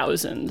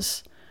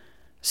 2000s.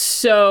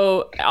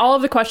 So all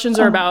of the questions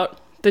are about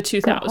the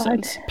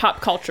 2000s, pop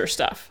culture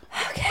stuff.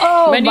 Okay.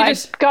 Oh my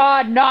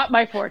God, not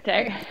my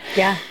forte.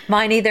 Yeah,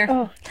 mine either.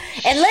 Oh.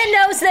 And Lynn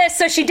knows this,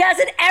 so she does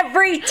it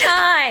every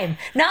time.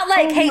 Not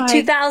like, hey,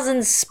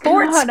 2000s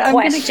sports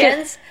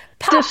questions,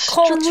 pop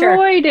culture.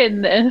 Destroyed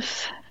in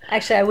this.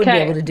 Actually, I wouldn't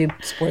be able to do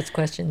sports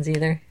questions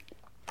either.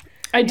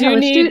 I do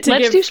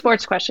let's do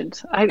sports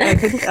questions.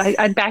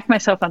 I'd back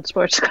myself on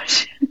sports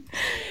questions.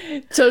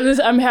 So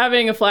I'm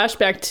having a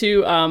flashback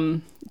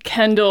to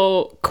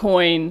Kendall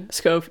Coyne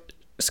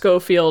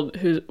Schofield,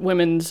 who's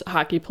women's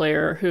hockey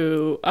player,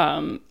 who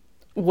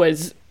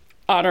was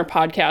on our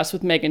podcast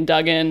with Megan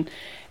Duggan.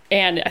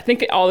 And I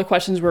think all the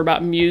questions were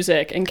about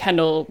music. And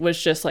Kendall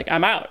was just like,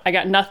 I'm out. I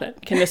got nothing.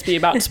 Can this be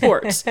about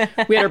sports?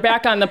 We had her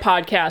back on the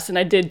podcast, and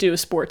I did do a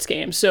sports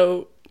game.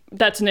 So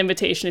that's an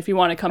invitation if you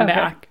want to come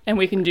back, and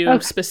we can do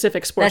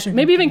specific sports,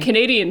 maybe even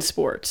Canadian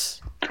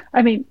sports.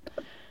 I mean,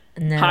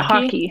 no.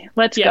 Hockey.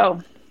 Let's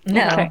go.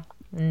 No. Okay.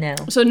 No.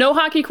 So no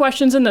hockey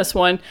questions in this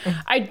one.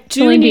 I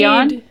do Celine need...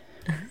 Dion?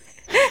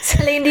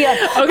 Celine Dion.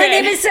 Okay. My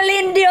name is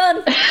Celine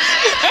Dion.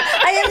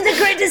 I am the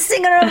greatest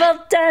singer of all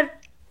time.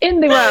 In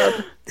the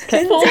world.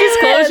 Okay. Full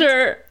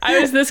disclosure, I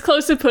was this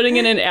close to putting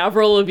in an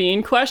Avril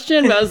Lavigne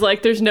question, but I was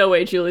like, there's no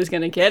way Julie's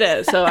going to get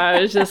it. So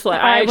I was just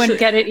like... I wouldn't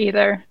get it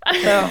either.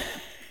 So...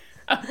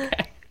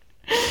 Okay.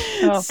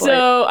 Oh, boy.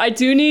 So I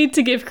do need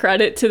to give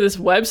credit to this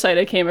website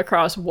I came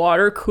across,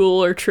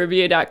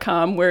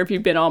 watercoolertrivia.com, where have you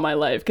been all my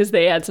life? Because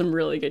they had some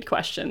really good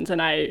questions,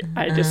 and I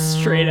just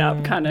straight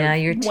up kind of Now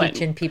you're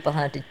teaching people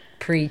how to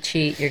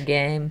pre-cheat your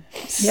game.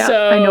 Yeah,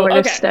 so, I know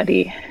where to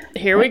study.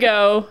 Here we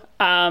go.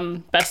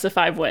 Best of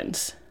 5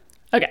 wins.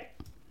 Okay.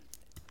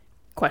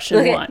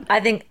 Question 1. I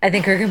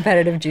think her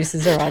competitive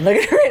juices are on. Look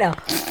at her right now.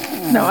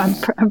 No,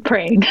 I'm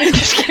praying.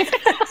 Just kidding.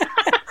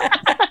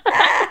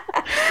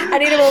 I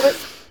need a moment.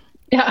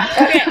 Yeah.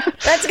 Okay,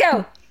 let's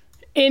go.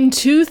 In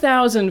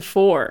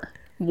 2004,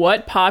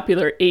 what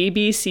popular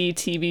ABC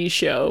TV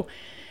show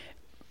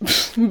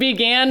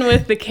began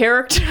with the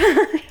character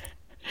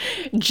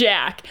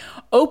Jack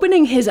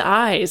opening his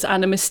eyes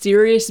on a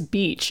mysterious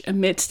beach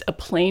amidst a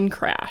plane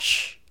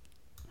crash?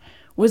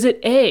 Was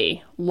it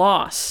A,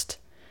 Lost,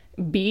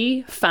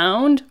 B,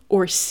 Found,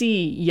 or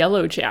C,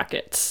 Yellow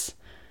Jackets?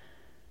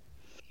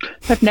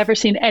 I've never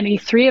seen any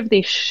 3 of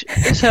these.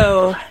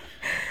 So...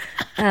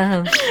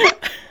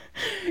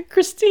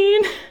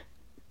 Christine?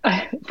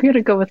 I'm going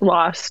to go with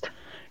Lost.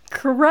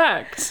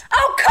 Correct.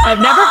 Oh, come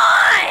on!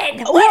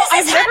 Why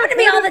does this happen to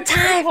me all the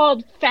time?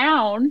 Called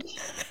Found.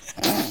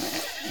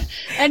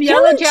 And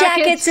Yellow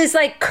Jackets is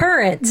like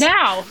current.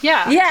 Now,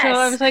 yeah. Yes. So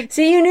I was like...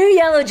 So you knew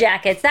Yellow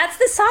Jackets. That's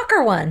the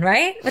soccer one,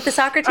 right? With the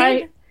soccer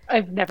team?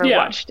 I've never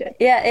watched it.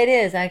 Yeah, it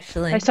is,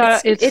 actually. I saw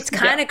it's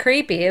kind of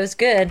creepy. It was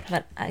good,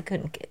 but I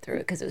couldn't get through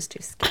it because it was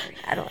too scary.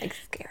 I don't like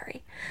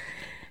scary.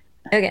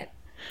 Okay.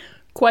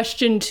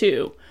 Question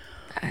 2.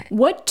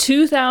 What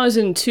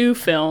 2002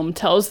 film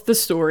tells the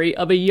story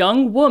of a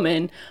young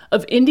woman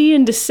of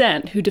Indian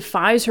descent who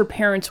defies her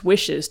parents'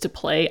 wishes to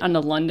play on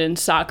the London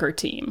soccer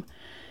team?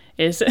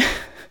 Is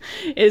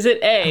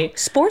it A?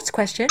 Sports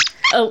question.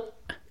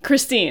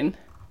 Christine.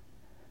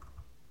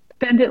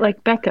 Bend It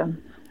Like Beckham.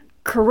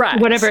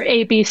 Correct. Whatever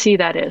ABC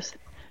that is.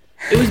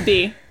 It was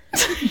B.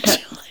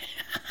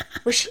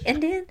 Was she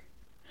Indian?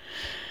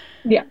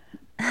 Yeah.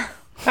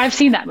 I've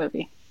seen that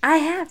movie. I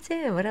have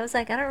too, but I was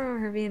like, I don't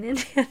remember her being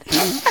Indian. I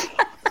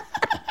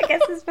guess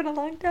it's been a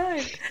long time.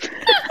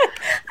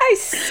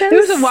 It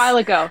was a while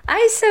ago.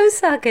 I so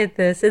suck at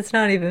this. It's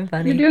not even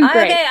funny. You're doing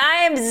great. Okay, I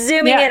am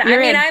zooming in.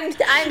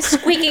 I'm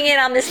squeaking in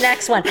on this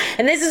next one.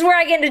 And this is where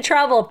I get into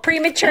trouble.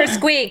 Premature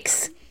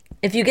squeaks.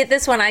 If you get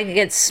this one, I could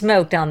get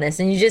smoked on this.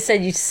 And you just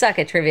said you suck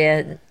at trivia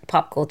and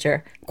pop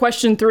culture.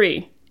 Question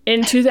 3.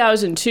 In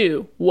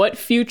 2002, what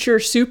future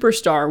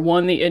superstar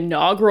won the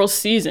inaugural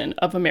season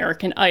of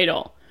American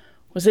Idol?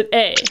 Was it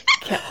A?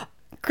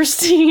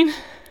 Christine?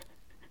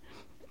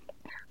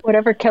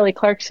 Whatever Kelly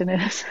Clarkson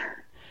is.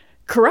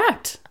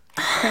 Correct.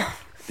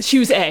 She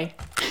was A.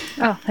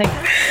 Oh, thanks.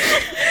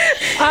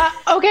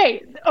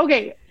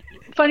 Okay.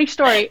 Funny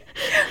story.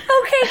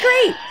 Okay,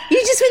 great. You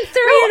just went 3-0.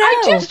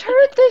 I just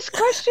heard this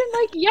question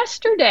like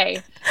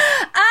yesterday.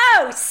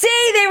 Oh,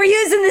 see, they were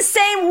using the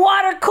same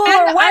water cooler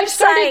And website. I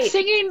started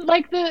singing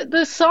like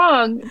the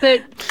song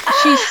that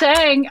she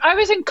sang. I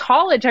was in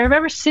college. I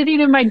remember sitting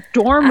in my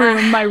dorm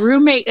room, my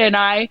roommate and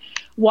I,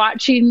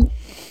 watching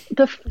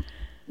the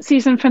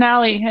season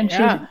finale, and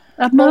she.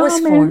 What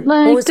was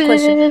the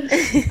question?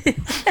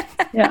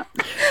 Yeah.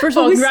 First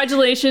of all,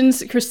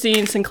 congratulations,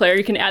 Christine Sinclair.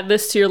 You can add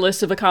this to your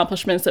list of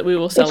accomplishments that we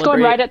will celebrate. It's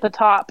going right at the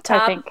top,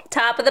 I think.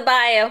 Top of the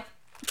bio.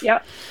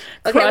 Yep.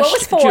 Okay, what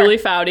was 4? Julie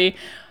Foudy.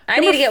 I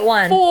need to get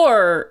 1.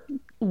 4,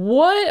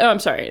 I'm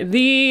sorry.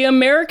 The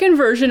American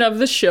version of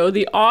the show,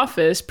 The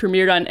Office,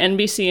 premiered on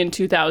NBC in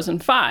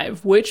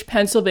 2005. Which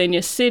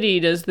Pennsylvania city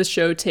does the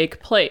show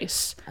take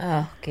place?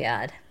 Oh,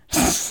 God.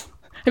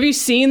 Have you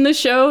seen the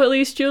show, at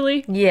least,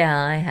 Julie?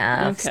 Yeah, I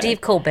have. Okay.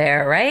 Steve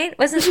Colbert, right?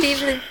 Wasn't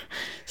Steve?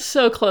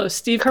 So close.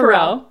 Steve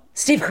Carell.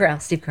 Steve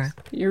Carell.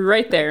 You're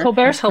right there.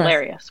 Colbert's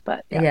hilarious,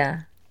 but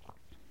Yeah.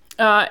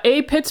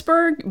 A,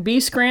 Pittsburgh, B,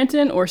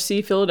 Scranton, or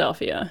C,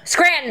 Philadelphia?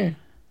 Scranton.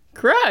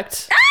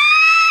 Correct.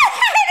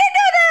 I didn't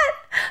know that.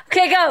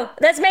 Okay, go.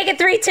 Let's make it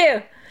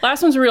 3-2.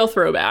 Last one's a real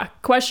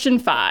throwback. Question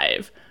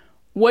 5.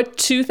 What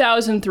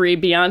 2003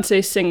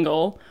 Beyonce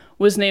single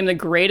was named the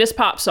greatest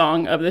pop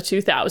song of the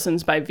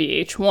 2000s by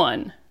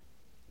VH1?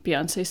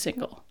 Beyonce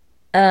single.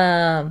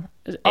 All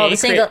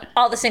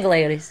the single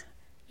ladies.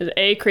 Is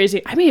A,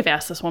 Crazy? I may have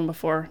asked this one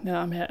before.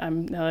 Now that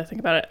I think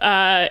about it.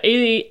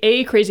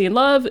 A, Crazy in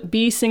Love,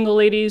 B, Single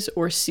Ladies,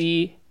 or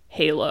C,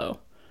 Halo?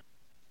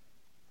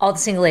 All the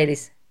single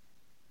ladies.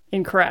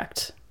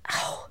 Incorrect.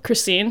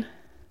 Christine?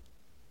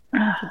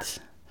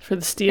 For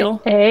the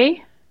steal?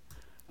 A.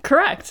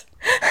 Correct.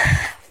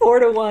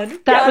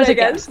 4-1. That was a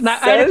guess. I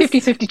had a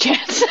 50-50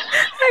 chance.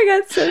 I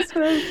got so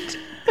smoked.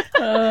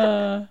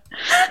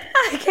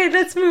 Okay,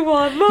 let's move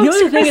on. The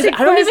only thing is,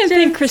 I don't even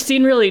think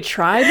Christine really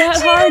tried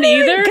that hard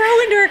either.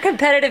 Go into her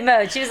competitive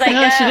mode. She was like,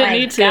 No, she didn't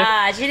need to.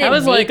 God, she didn't That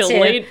was need like to.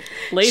 a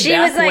laid She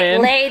back was like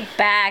win. laid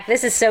back.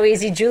 This is so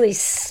easy. Julie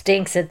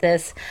stinks at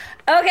this.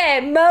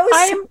 Okay, most.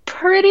 I'm a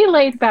pretty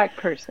laid back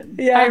person.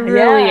 Yeah, I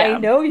really am. I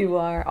know you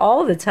are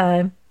all the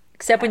time,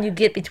 except when you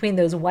get between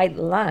those white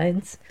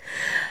lines.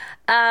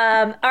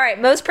 All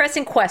right, most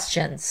pressing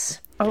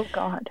questions. Oh,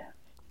 God.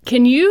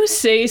 Can you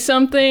say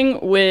something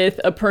with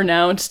a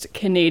pronounced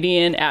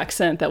Canadian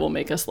accent that will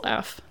make us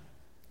laugh?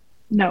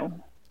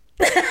 No.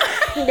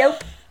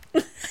 Nope.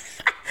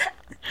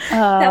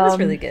 That was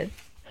really good.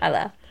 I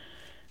laughed.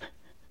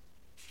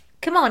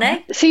 Come on,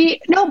 eh?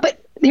 See, no,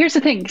 but here's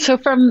the thing. So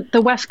from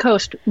the West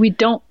Coast, we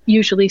don't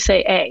usually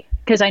say A,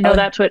 because I know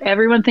that's what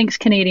everyone thinks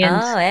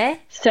Canadians Oh, eh?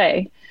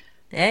 say.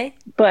 Eh?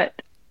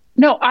 But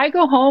no, I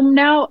go home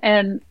now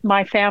and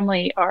my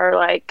family are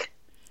like,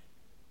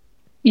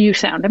 you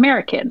sound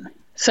American.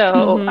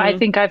 So I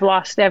think I've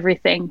lost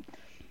everything.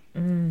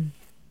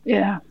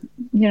 Yeah.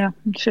 You know,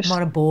 it's just, I'm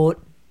on a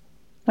boat.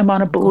 I'm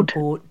on a boat.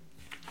 Boat.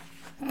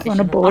 On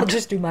a I'll boat.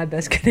 just do my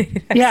best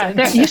Canadian Yeah,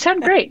 accent. you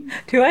sound great.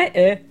 Do I?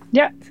 Eh.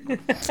 Yeah.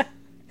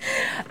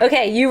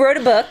 Okay, you wrote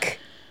a book.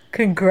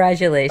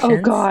 Congratulations.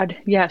 Oh, God.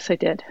 Yes, I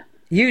did.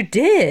 You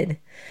did.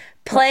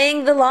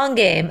 Playing the Long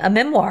Game, a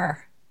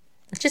memoir.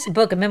 It's just a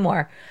book, a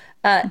memoir.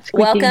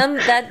 Welcome.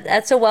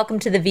 That's a welcome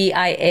to the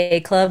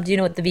VIA Club. Do you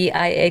know what the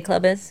VIA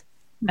Club is?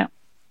 No.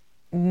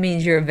 It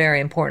means you're a very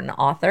important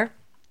author.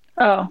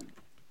 Oh,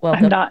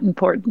 Welcome. I'm not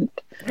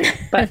important,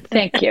 but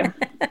thank you.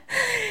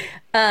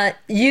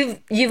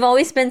 You've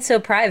always been so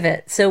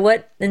private. So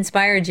what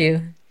inspired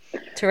you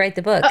to write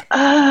the book?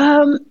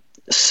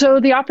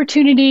 So the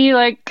opportunity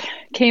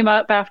came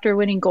up after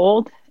winning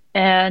gold,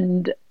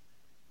 and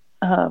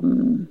I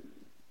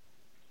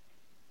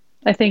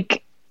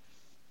think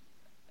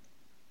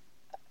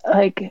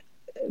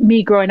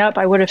me growing up,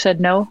 I would have said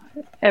no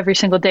every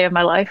single day of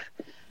my life.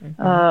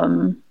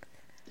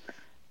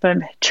 But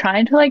I'm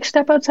trying to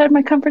step outside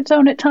my comfort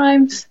zone at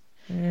times.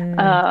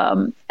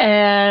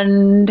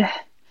 And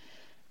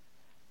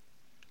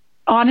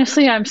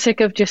honestly, I'm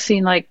sick of just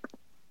seeing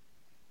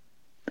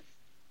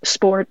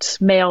sports,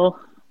 male,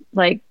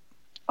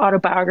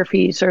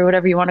 autobiographies or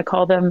whatever you want to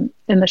call them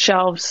in the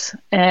shelves.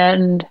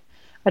 And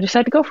I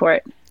decided to go for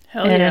it.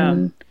 Hell yeah.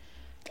 And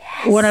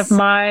one of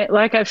my,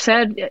 like I've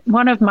said,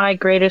 one of my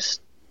greatest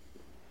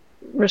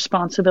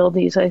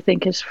responsibilities, I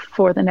think, is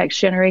for the next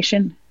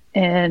generation.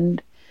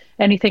 And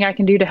anything I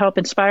can do to help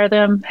inspire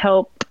them,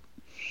 help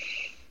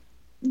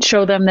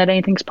show them that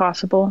anything's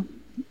possible,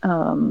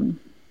 I'm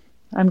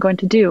going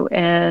to do.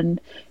 And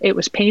it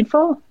was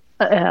painful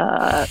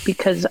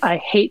because I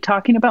hate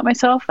talking about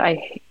myself. But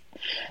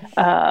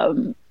I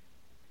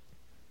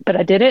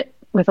did it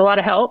with a lot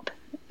of help.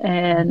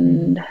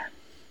 And I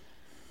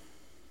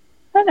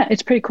don't know,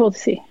 it's pretty cool to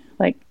see,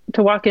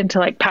 to walk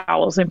into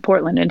Powell's in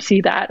Portland and see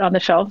that on the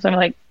shelves. I'm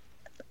like,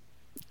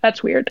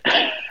 that's weird.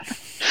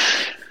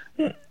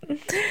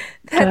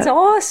 That's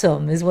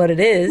awesome, is what it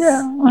is.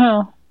 Yeah.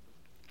 Well,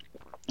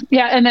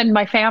 yeah. And then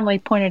my family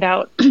pointed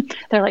out,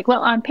 they're like,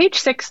 well, on page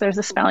 6, there's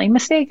a spelling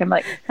mistake. I'm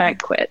like, I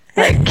quit.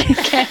 I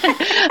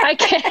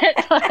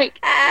can't.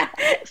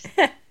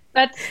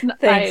 That's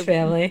Thanks,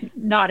 family.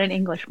 Not an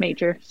English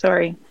major.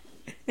 Sorry.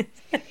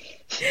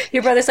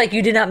 Your brother's like,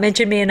 you did not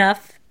mention me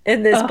enough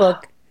in this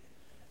book.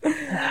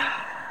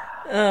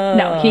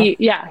 No,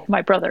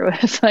 my brother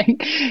was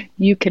like,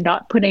 you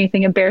cannot put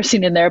anything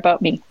embarrassing in there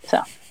about me.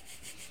 So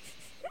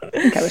I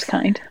think I was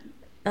kind.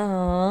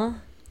 Oh,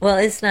 well,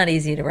 it's not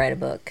easy to write a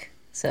book.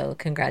 So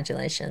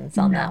congratulations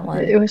on that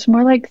one. It was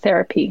more like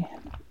therapy.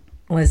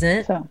 Was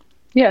it? So,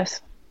 yes.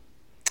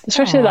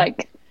 Especially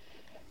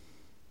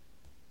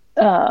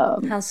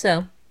How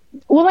so?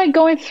 well,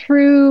 going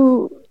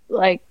through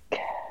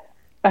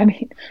I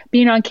mean,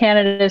 being on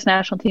Canada's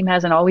national team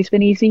hasn't always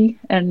been easy,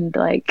 and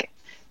like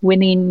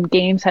winning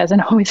games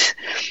hasn't always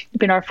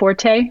been our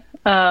forte.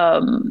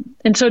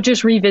 And so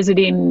just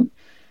revisiting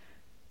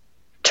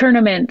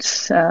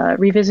tournaments,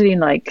 revisiting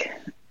like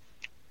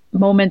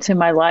moments in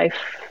my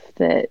life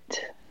that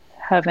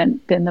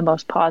haven't been the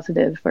most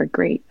positive or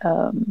great.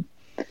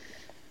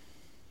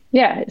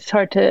 It's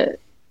hard to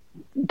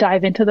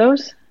dive into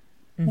those.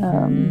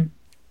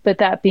 But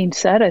that being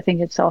said, I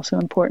think it's also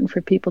important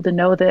for people to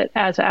know that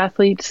as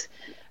athletes,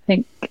 I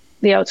think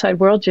the outside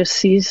world just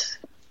sees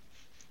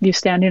you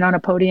standing on a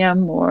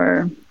podium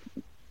or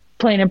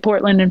playing in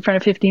Portland in front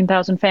of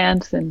 15,000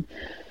 fans. And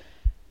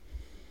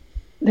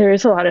there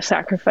is a lot of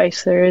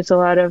sacrifice. There is a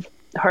lot of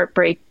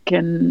heartbreak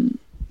and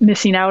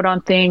missing out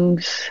on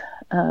things,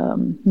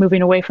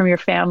 moving away from your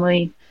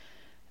family.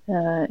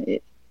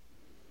 It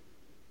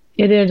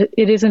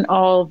isn't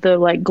all the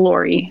like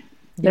glory.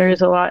 There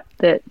is a lot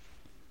that,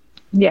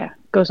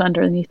 goes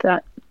underneath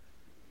that.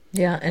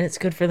 Yeah, and it's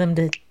good for them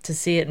to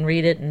see it and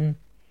read it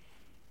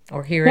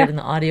or hear it in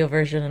the audio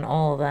version and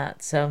all of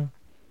that. So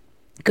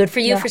good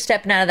for you for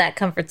stepping out of that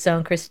comfort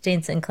zone,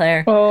 Christine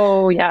Sinclair.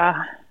 Oh,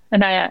 yeah.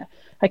 And a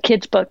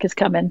kid's book is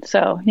coming.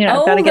 So,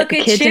 I've got to get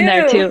the kids in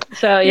there too.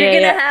 So you're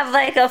going to have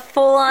like a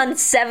full-on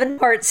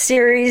 7-part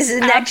series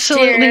next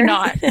year. Absolutely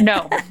not.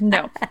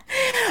 No.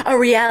 A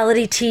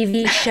reality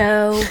TV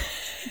show.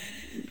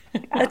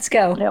 Let's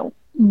go. No.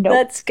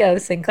 Let's go,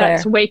 Sinclair.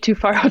 That's way too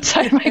far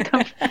outside my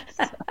comfort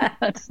zone.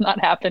 That's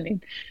not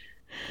happening.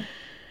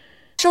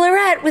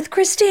 Bachelorette with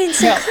Christine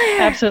Sinclair.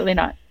 No, absolutely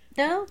not.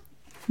 No?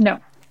 No.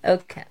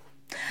 Okay.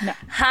 No.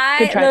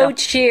 High, low,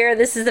 cheer.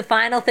 This is the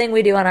final thing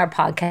we do on our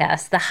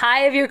podcast. The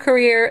high of your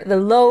career, the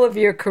low of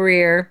your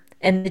career,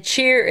 and the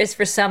cheer is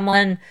for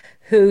someone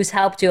who's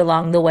helped you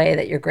along the way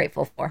that you're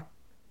grateful for.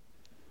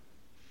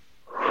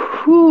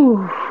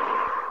 Whew.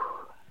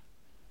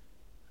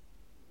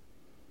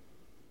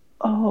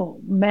 Oh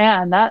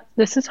man,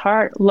 this is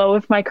hard. Low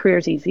of my career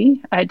is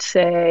easy. I'd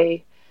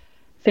say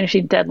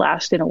finishing dead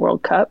last in a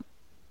World Cup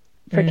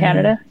for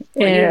Canada.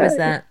 What year was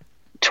that?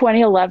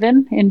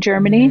 2011 in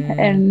Germany.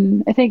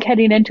 And I think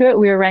heading into it,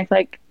 we were ranked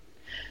like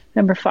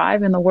number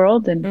 5 in the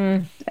world.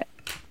 And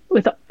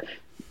it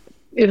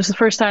was the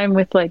first time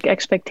with like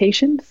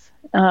expectations.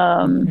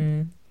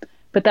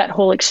 But that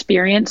whole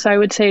experience, I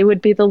would say,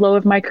 would be the low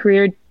of my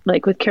career.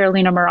 Like with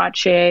Carolina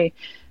Marache,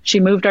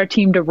 she moved our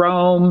team to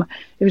Rome.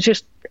 It was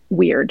just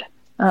weird.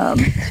 So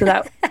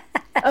that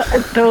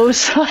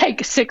those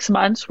like 6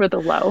 months were the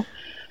low.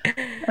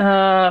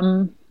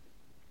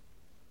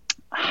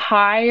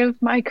 High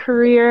of my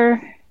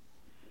career.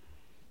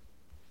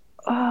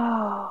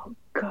 Oh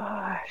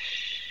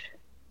gosh.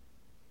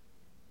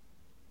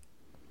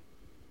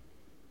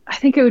 I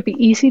think it would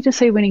be easy to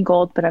say winning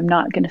gold, but I'm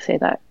not going to say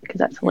that because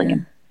that's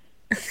lame.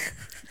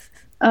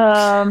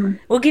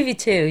 We'll give you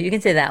 2. You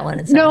can say that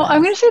one. No,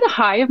 I'm going to say the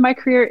high of my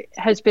career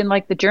has been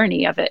like the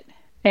journey of it,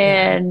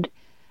 and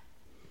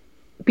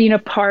being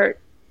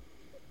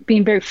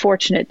very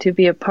fortunate to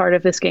be a part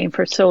of this game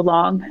for so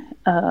long,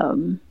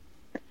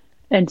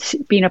 and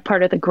being a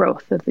part of the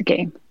growth of the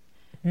game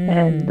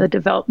and the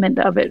development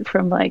of it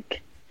from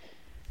like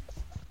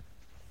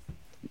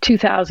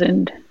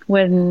 2000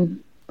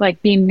 when like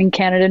being in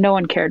Canada, no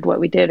one cared what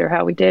we did or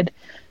how we did,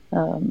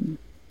 to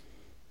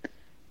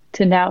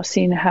now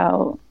seeing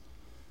how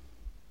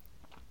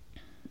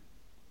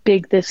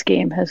big this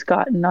game has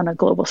gotten on a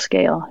global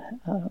scale,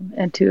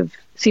 and to have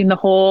seen the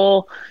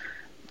whole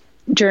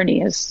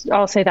journey is,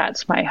 I'll say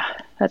that's my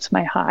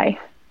high.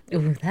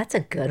 Ooh, that's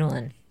a good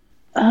one.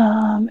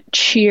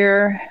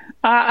 Cheer.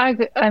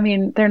 I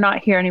mean, they're not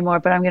here anymore,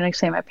 but I'm going to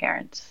say my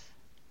parents.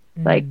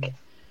 Like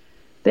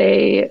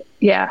they,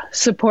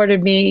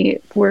 supported me,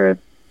 were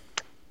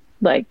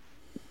like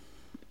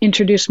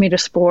introduced me to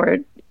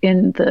sport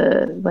in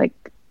the like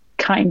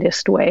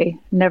kindest way.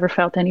 Never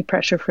felt any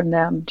pressure from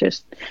them,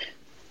 just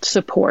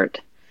support.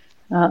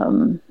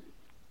 And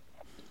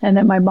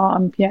then my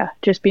mom,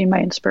 just being my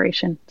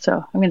inspiration. So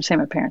I'm going to say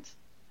my parents.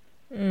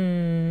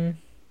 I'm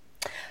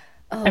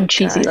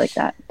cheesy like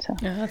that. So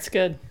Yeah, that's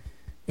good.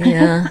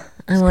 Yeah,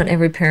 I want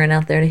every parent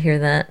out there to hear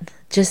that.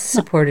 Just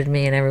supported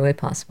me in every way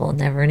possible.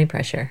 Never any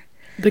pressure.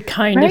 The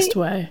kindest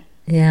way.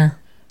 Yeah.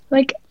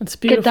 Like, That's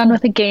beautiful. get done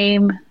with a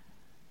game.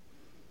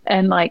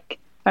 And like,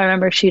 I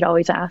remember she'd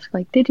always ask,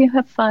 like, did you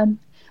have fun?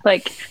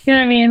 Like, you know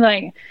what I mean?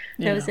 Like,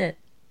 That was it.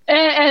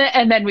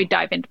 and then we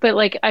dive into, but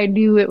like, I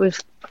knew it was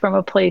from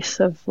a place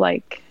of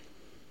like,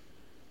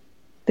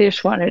 they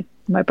just wanted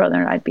my brother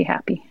and I to be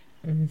happy.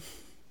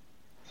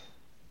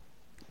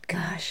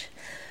 Gosh.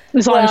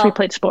 As long as we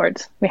played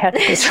sports, we had to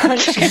play As long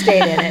as sports. you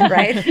stayed in it,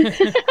 right?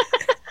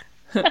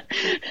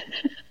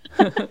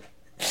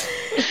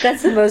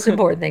 That's the most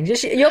important thing.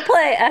 Just you'll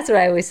play. That's what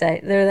I always say.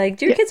 They're like,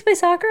 "Do your kids play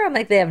soccer?" I'm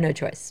like, "They have no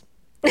choice."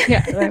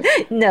 Yeah,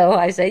 right. No,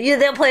 I say, "Yeah,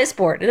 they'll play a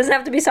sport. It doesn't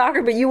have to be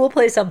soccer, but you will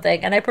play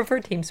something." And I prefer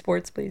team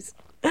sports, please.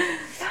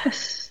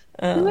 Yes.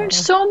 You learn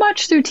so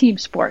much through team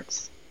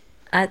sports.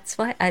 That's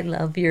why I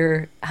love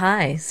your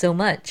high so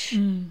much.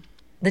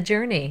 the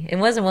journey. It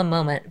wasn't one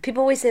moment.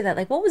 People always say that,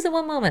 like, what was the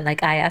one moment?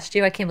 Like, I asked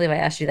you. I can't believe I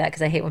asked you that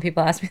because I hate when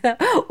people ask me that.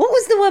 What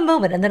was the one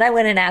moment? And then I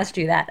went and asked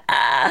you that.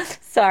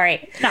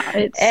 Sorry. No,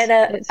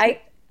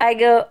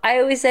 I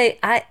always say,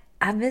 I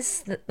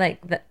miss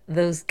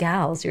those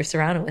gals you're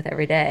surrounded with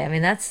every day. I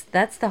mean, that's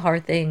the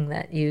hard thing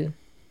that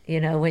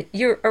when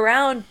you're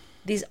around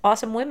these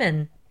awesome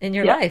women in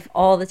your life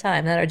all the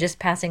time that are just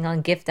passing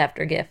on gift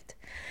after gift.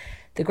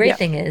 The great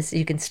thing is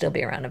you can still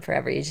be around them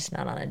forever. You're just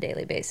not on a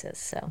daily basis.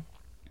 So,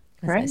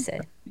 as I say.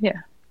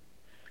 Yeah.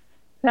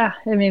 Yeah.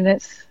 I mean,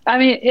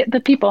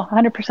 the people,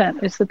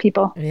 100%. It's the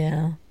people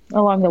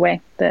along the way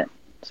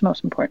that's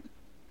most important.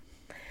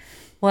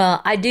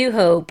 Well, I do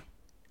hope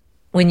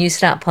when you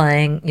stop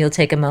playing, you'll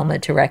take a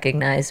moment to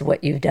recognize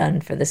what you've done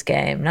for this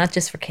game, not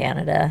just for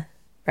Canada,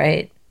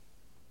 right?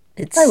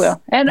 I will.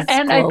 And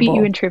I beat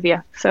you in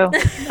trivia. So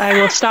I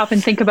will stop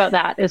and think about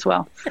that as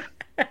well.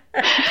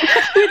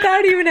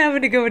 Without even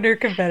having to go into her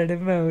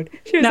competitive mode.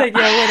 She was like,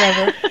 yeah,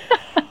 whatever.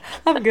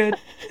 I'm good.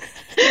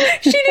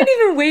 She didn't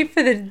even wait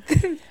for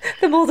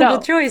the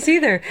multiple choice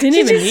either. Didn't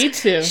even need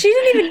to. She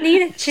didn't even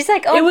need it. She's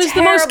like, oh, it was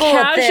I'm terrible the most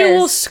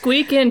casual at this.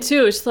 squeak in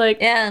too. It's like,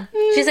 yeah.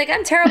 She's like,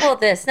 I'm terrible at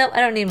this. No, I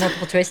don't need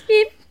multiple choice.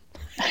 Beep.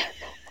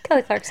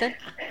 Kelly Clarkson.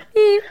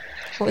 Beep.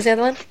 What was the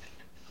other one?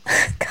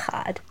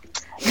 God.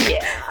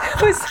 Yeah.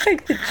 It was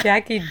like the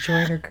Jackie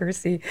Joyner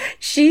Kersey.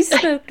 She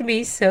smoked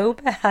me so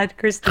bad,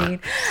 Christine.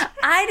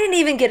 I didn't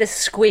even get a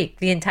squeak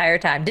the entire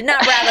time. Did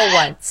not rattle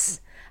once.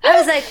 I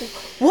was like,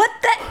 what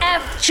the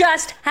F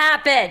just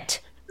happened?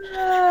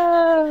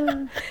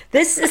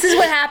 This is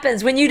what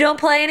happens when you don't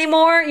play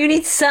anymore. You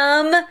need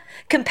some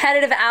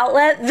competitive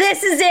outlet.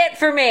 This is it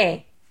for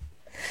me.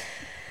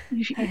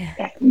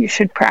 You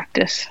should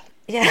practice.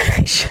 Yeah,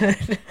 I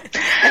should.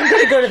 I'm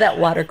going to go to that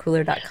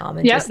watercooler.com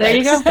and just there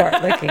you go.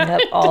 Start looking up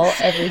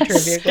every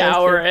trivia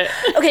scour question.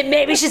 it. Okay,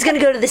 maybe she's going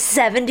to go to the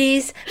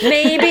 70s.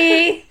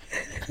 Maybe.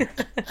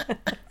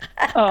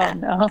 Oh,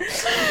 no.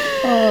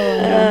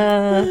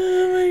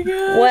 Oh, my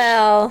gosh.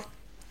 Well,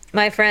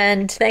 my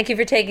friend, thank you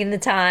for taking the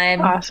time.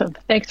 Awesome.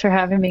 Thanks for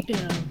having me.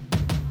 Yeah.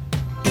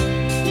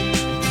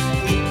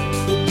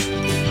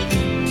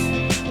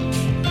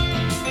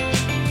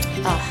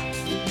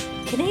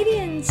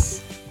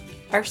 Canadians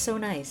are so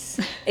nice,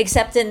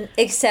 except in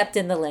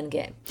the Lynn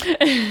game.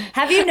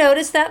 Have you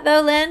noticed that though,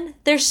 Lynn?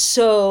 They're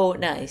so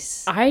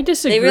nice. I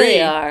disagree. They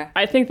really are.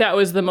 I think that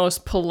was the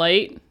most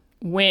polite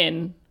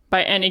win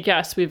by any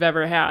guest we've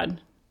ever had.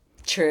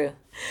 True.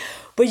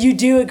 But you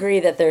do agree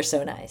that they're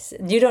so nice.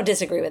 You don't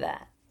disagree with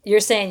that.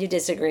 You're saying you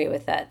disagree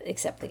with that,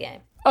 except the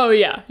game. Oh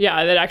yeah,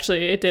 that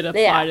actually it did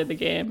apply to the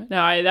game.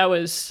 No, that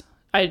was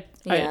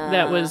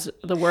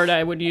the word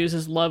I would use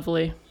is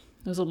lovely.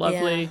 It was a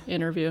lovely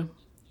interview.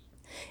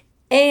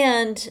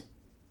 And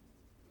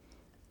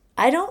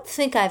I don't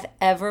think I've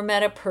ever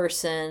met a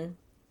person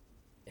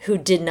who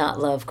did not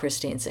love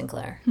Christine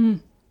Sinclair.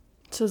 It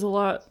says a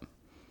lot.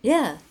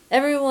 Yeah.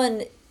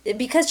 Everyone,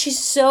 because she's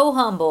so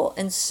humble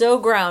and so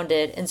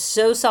grounded and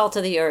so salt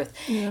of the earth.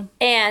 Yeah.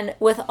 And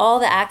with all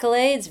the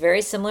accolades,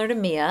 very similar to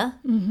Mia,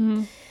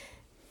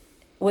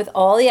 with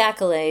all the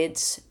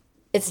accolades,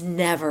 it's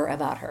never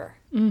about her.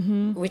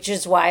 Which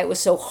is why it was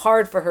so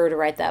hard for her to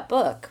write that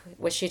book,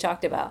 which she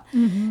talked about.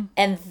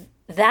 And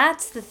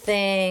that's the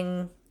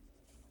thing.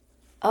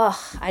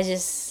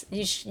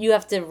 You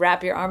have to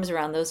wrap your arms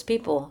around those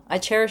people. I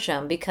cherish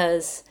them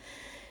because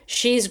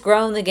she's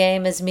grown the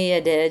game as Mia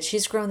did.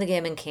 She's grown the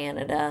game in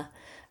Canada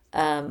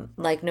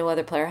like no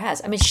other player has.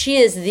 I mean, she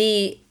is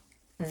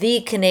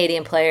the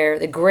Canadian player,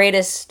 the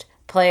greatest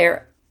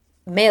player,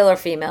 male or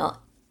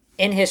female,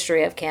 in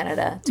history of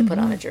Canada to put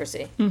on a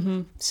jersey.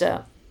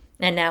 So,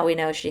 and now we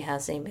know she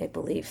has a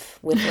maple leaf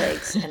with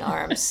legs and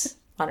arms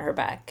on her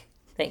back.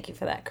 Thank you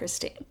for that,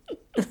 Christine.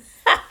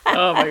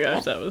 Oh my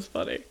gosh, that was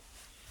funny.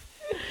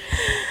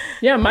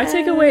 Yeah, my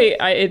takeaway,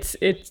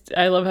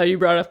 I love how you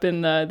brought up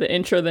in the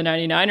intro the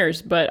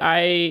 99ers, but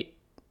I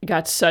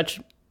got such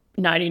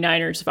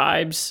 99ers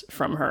vibes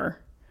from her.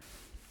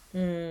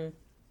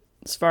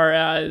 As far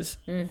as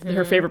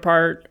her favorite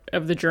part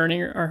of the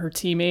journey are her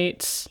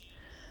teammates.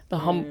 The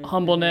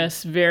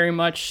humbleness, very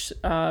much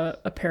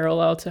a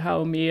parallel to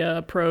how Mia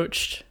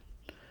approached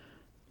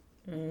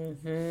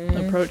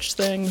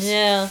things.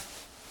 Yeah.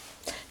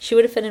 She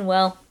would have fit in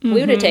well. We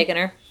would have taken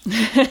her. We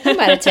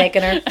might have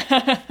taken her.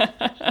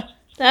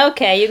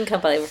 Okay, you can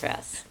come play with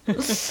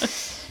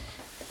us.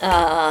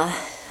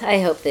 I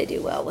hope they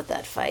do well with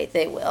that fight.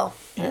 They will.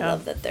 Yeah. I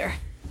love that they're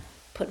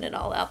putting it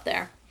all out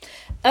there.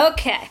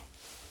 Okay.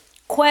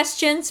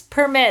 Questions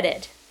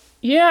permitted.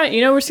 Yeah,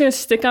 we're just going to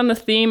stick on the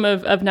theme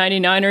of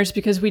 99ers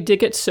because we did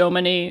get so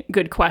many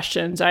good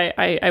questions.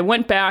 I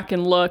went back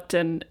and looked,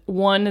 and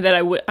one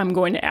that I'm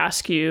going to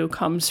ask you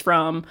comes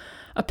from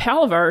a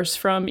pal of ours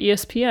from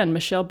ESPN,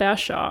 Michelle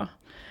Bashaw.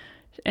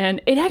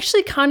 And it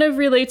actually kind of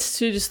relates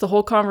to just the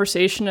whole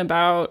conversation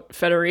about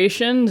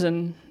federations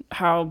and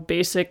how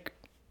basic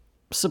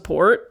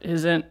support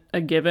isn't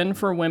a given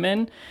for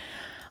women,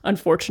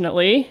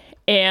 unfortunately.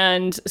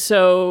 And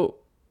so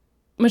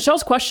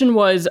Michelle's question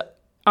was,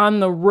 on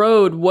the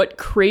road, what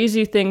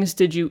crazy things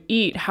did you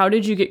eat? How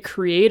did you get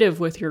creative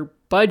with your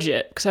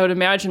budget? Because I would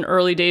imagine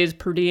early days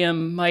per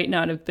diem might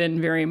not have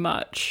been very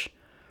much.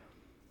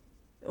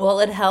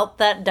 Well, it helped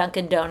that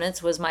Dunkin'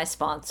 Donuts was my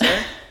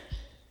sponsor.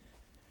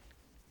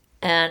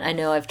 And I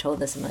know I've told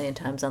this a million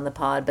times on the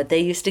pod, but they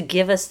used to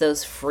give us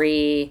those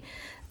free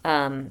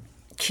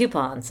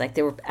coupons. Like,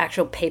 they were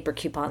actual paper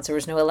coupons. There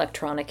was no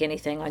electronic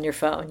anything on your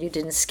phone. You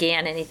didn't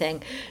scan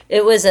anything.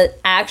 It was an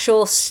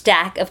actual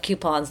stack of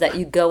coupons that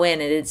you go in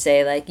and it'd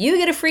say, like, you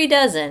get a free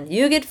dozen,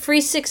 you get free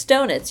 6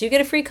 donuts, you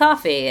get a free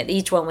coffee. And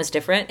each one was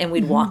different. And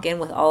we'd walk in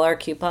with all our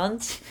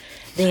coupons.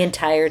 The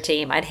entire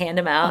team. I'd hand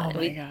them out, and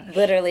we'd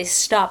literally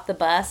stop the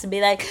bus and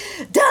be like,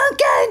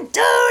 Dunkin'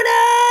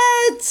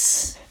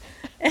 Donuts!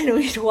 And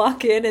we'd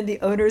walk in, and the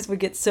owners would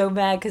get so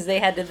mad because they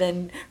had to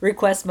then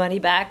request money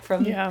back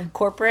from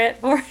corporate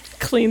for it.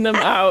 Clean them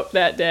out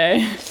that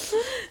day.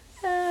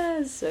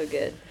 So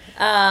good.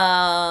 Who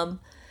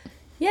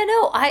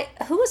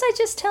was I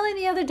just telling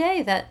the other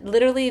day that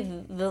literally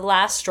the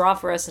last straw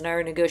for us in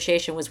our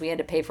negotiation was we had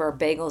to pay for our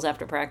bagels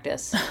after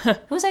practice? Who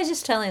was I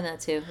just telling that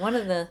to? One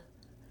of the...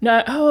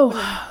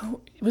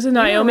 was it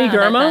Naomi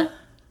Gurma?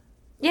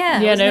 Yeah,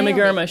 Naomi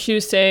Gurma. She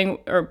was saying,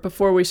 or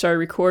before we started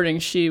recording,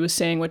 she was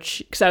saying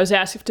because I was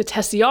asked to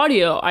test the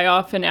audio. I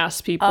often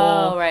ask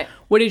people,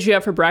 what did you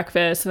have for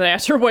breakfast? And I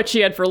asked her what she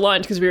had for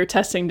lunch because we were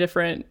testing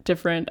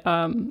different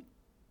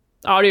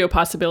audio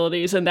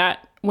possibilities. And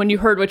that when you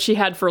heard what she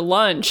had for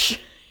lunch,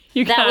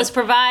 that was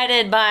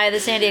provided by the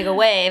San Diego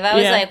Wave. I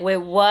was like, wait,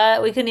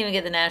 what? We couldn't even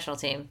get the national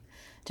team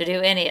to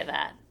do any of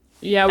that.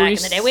 Yeah, back in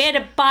the day, we had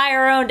to buy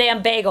our own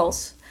damn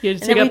bagels. You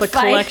had to take up a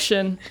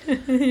collection.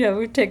 Yeah,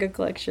 we'd take a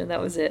collection.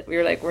 That was it. We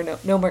were like,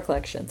 no more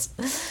collections.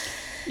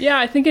 Yeah,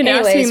 I think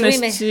asking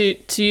this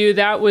to you,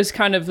 that was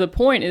kind of the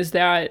point, is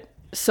that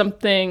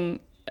something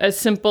as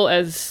simple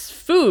as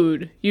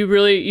food,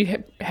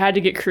 you had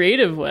to get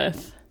creative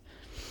with.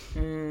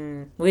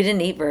 We didn't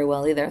eat very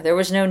well either. There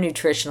was no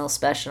nutritional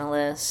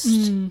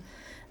specialist.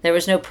 There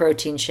was no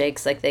protein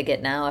shakes like they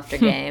get now after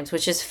games,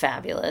 which is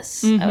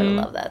fabulous. I would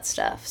love that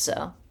stuff.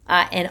 So,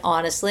 and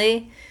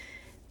honestly,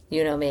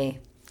 you know me.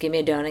 Give me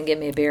a donut, give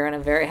me a beer, and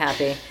I'm very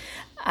happy.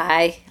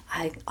 I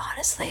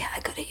honestly, I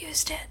could have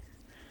used it.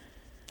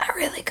 I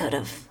really could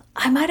have.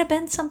 I might have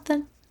been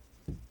something.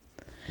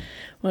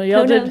 Well,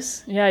 y'all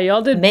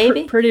did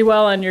maybe pretty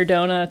well on your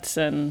donuts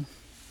and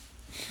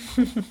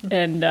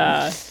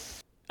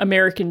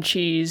American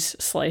cheese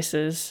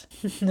slices.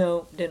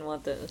 No, didn't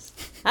want those.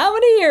 How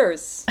many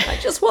years? I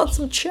just want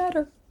some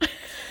cheddar.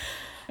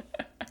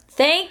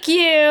 Thank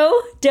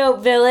you,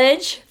 Dope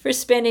Village, for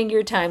spending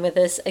your time with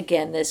us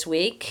again this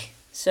week.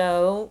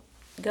 So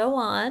go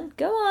on,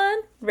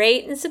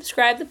 rate and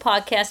subscribe the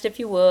podcast if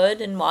you would.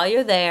 And while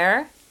you're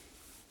there,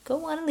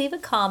 go on and leave a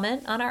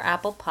comment on our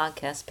Apple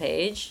Podcast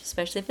page,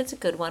 especially if it's a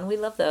good one. We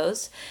love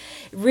those.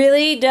 It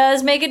really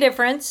does make a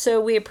difference.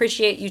 So we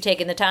appreciate you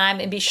taking the time,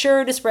 and be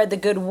sure to spread the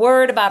good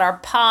word about our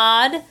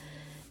pod.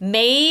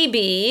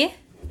 Maybe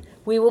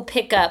we will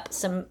pick up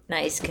some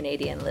nice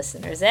Canadian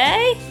listeners,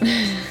 eh?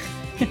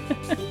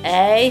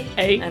 I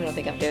don't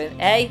think I'm doing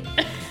it.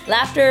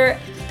 Laughter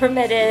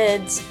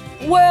Permitted's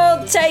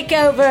World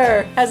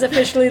Takeover has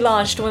officially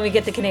launched when we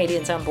get the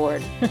Canadians on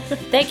board.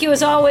 Thank you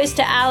as always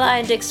to Ally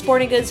and Dick's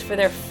Sporting Goods for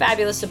their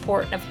fabulous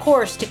support, and of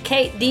course to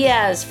Kate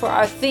Diaz for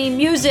our theme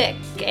music.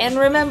 And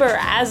remember,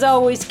 as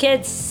always,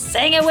 kids,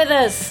 sing it with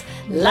us.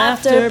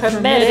 Laughter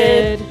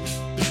Permitted.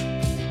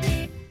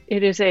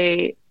 It is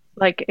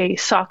like a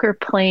soccer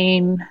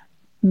plain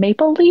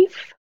maple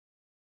leaf.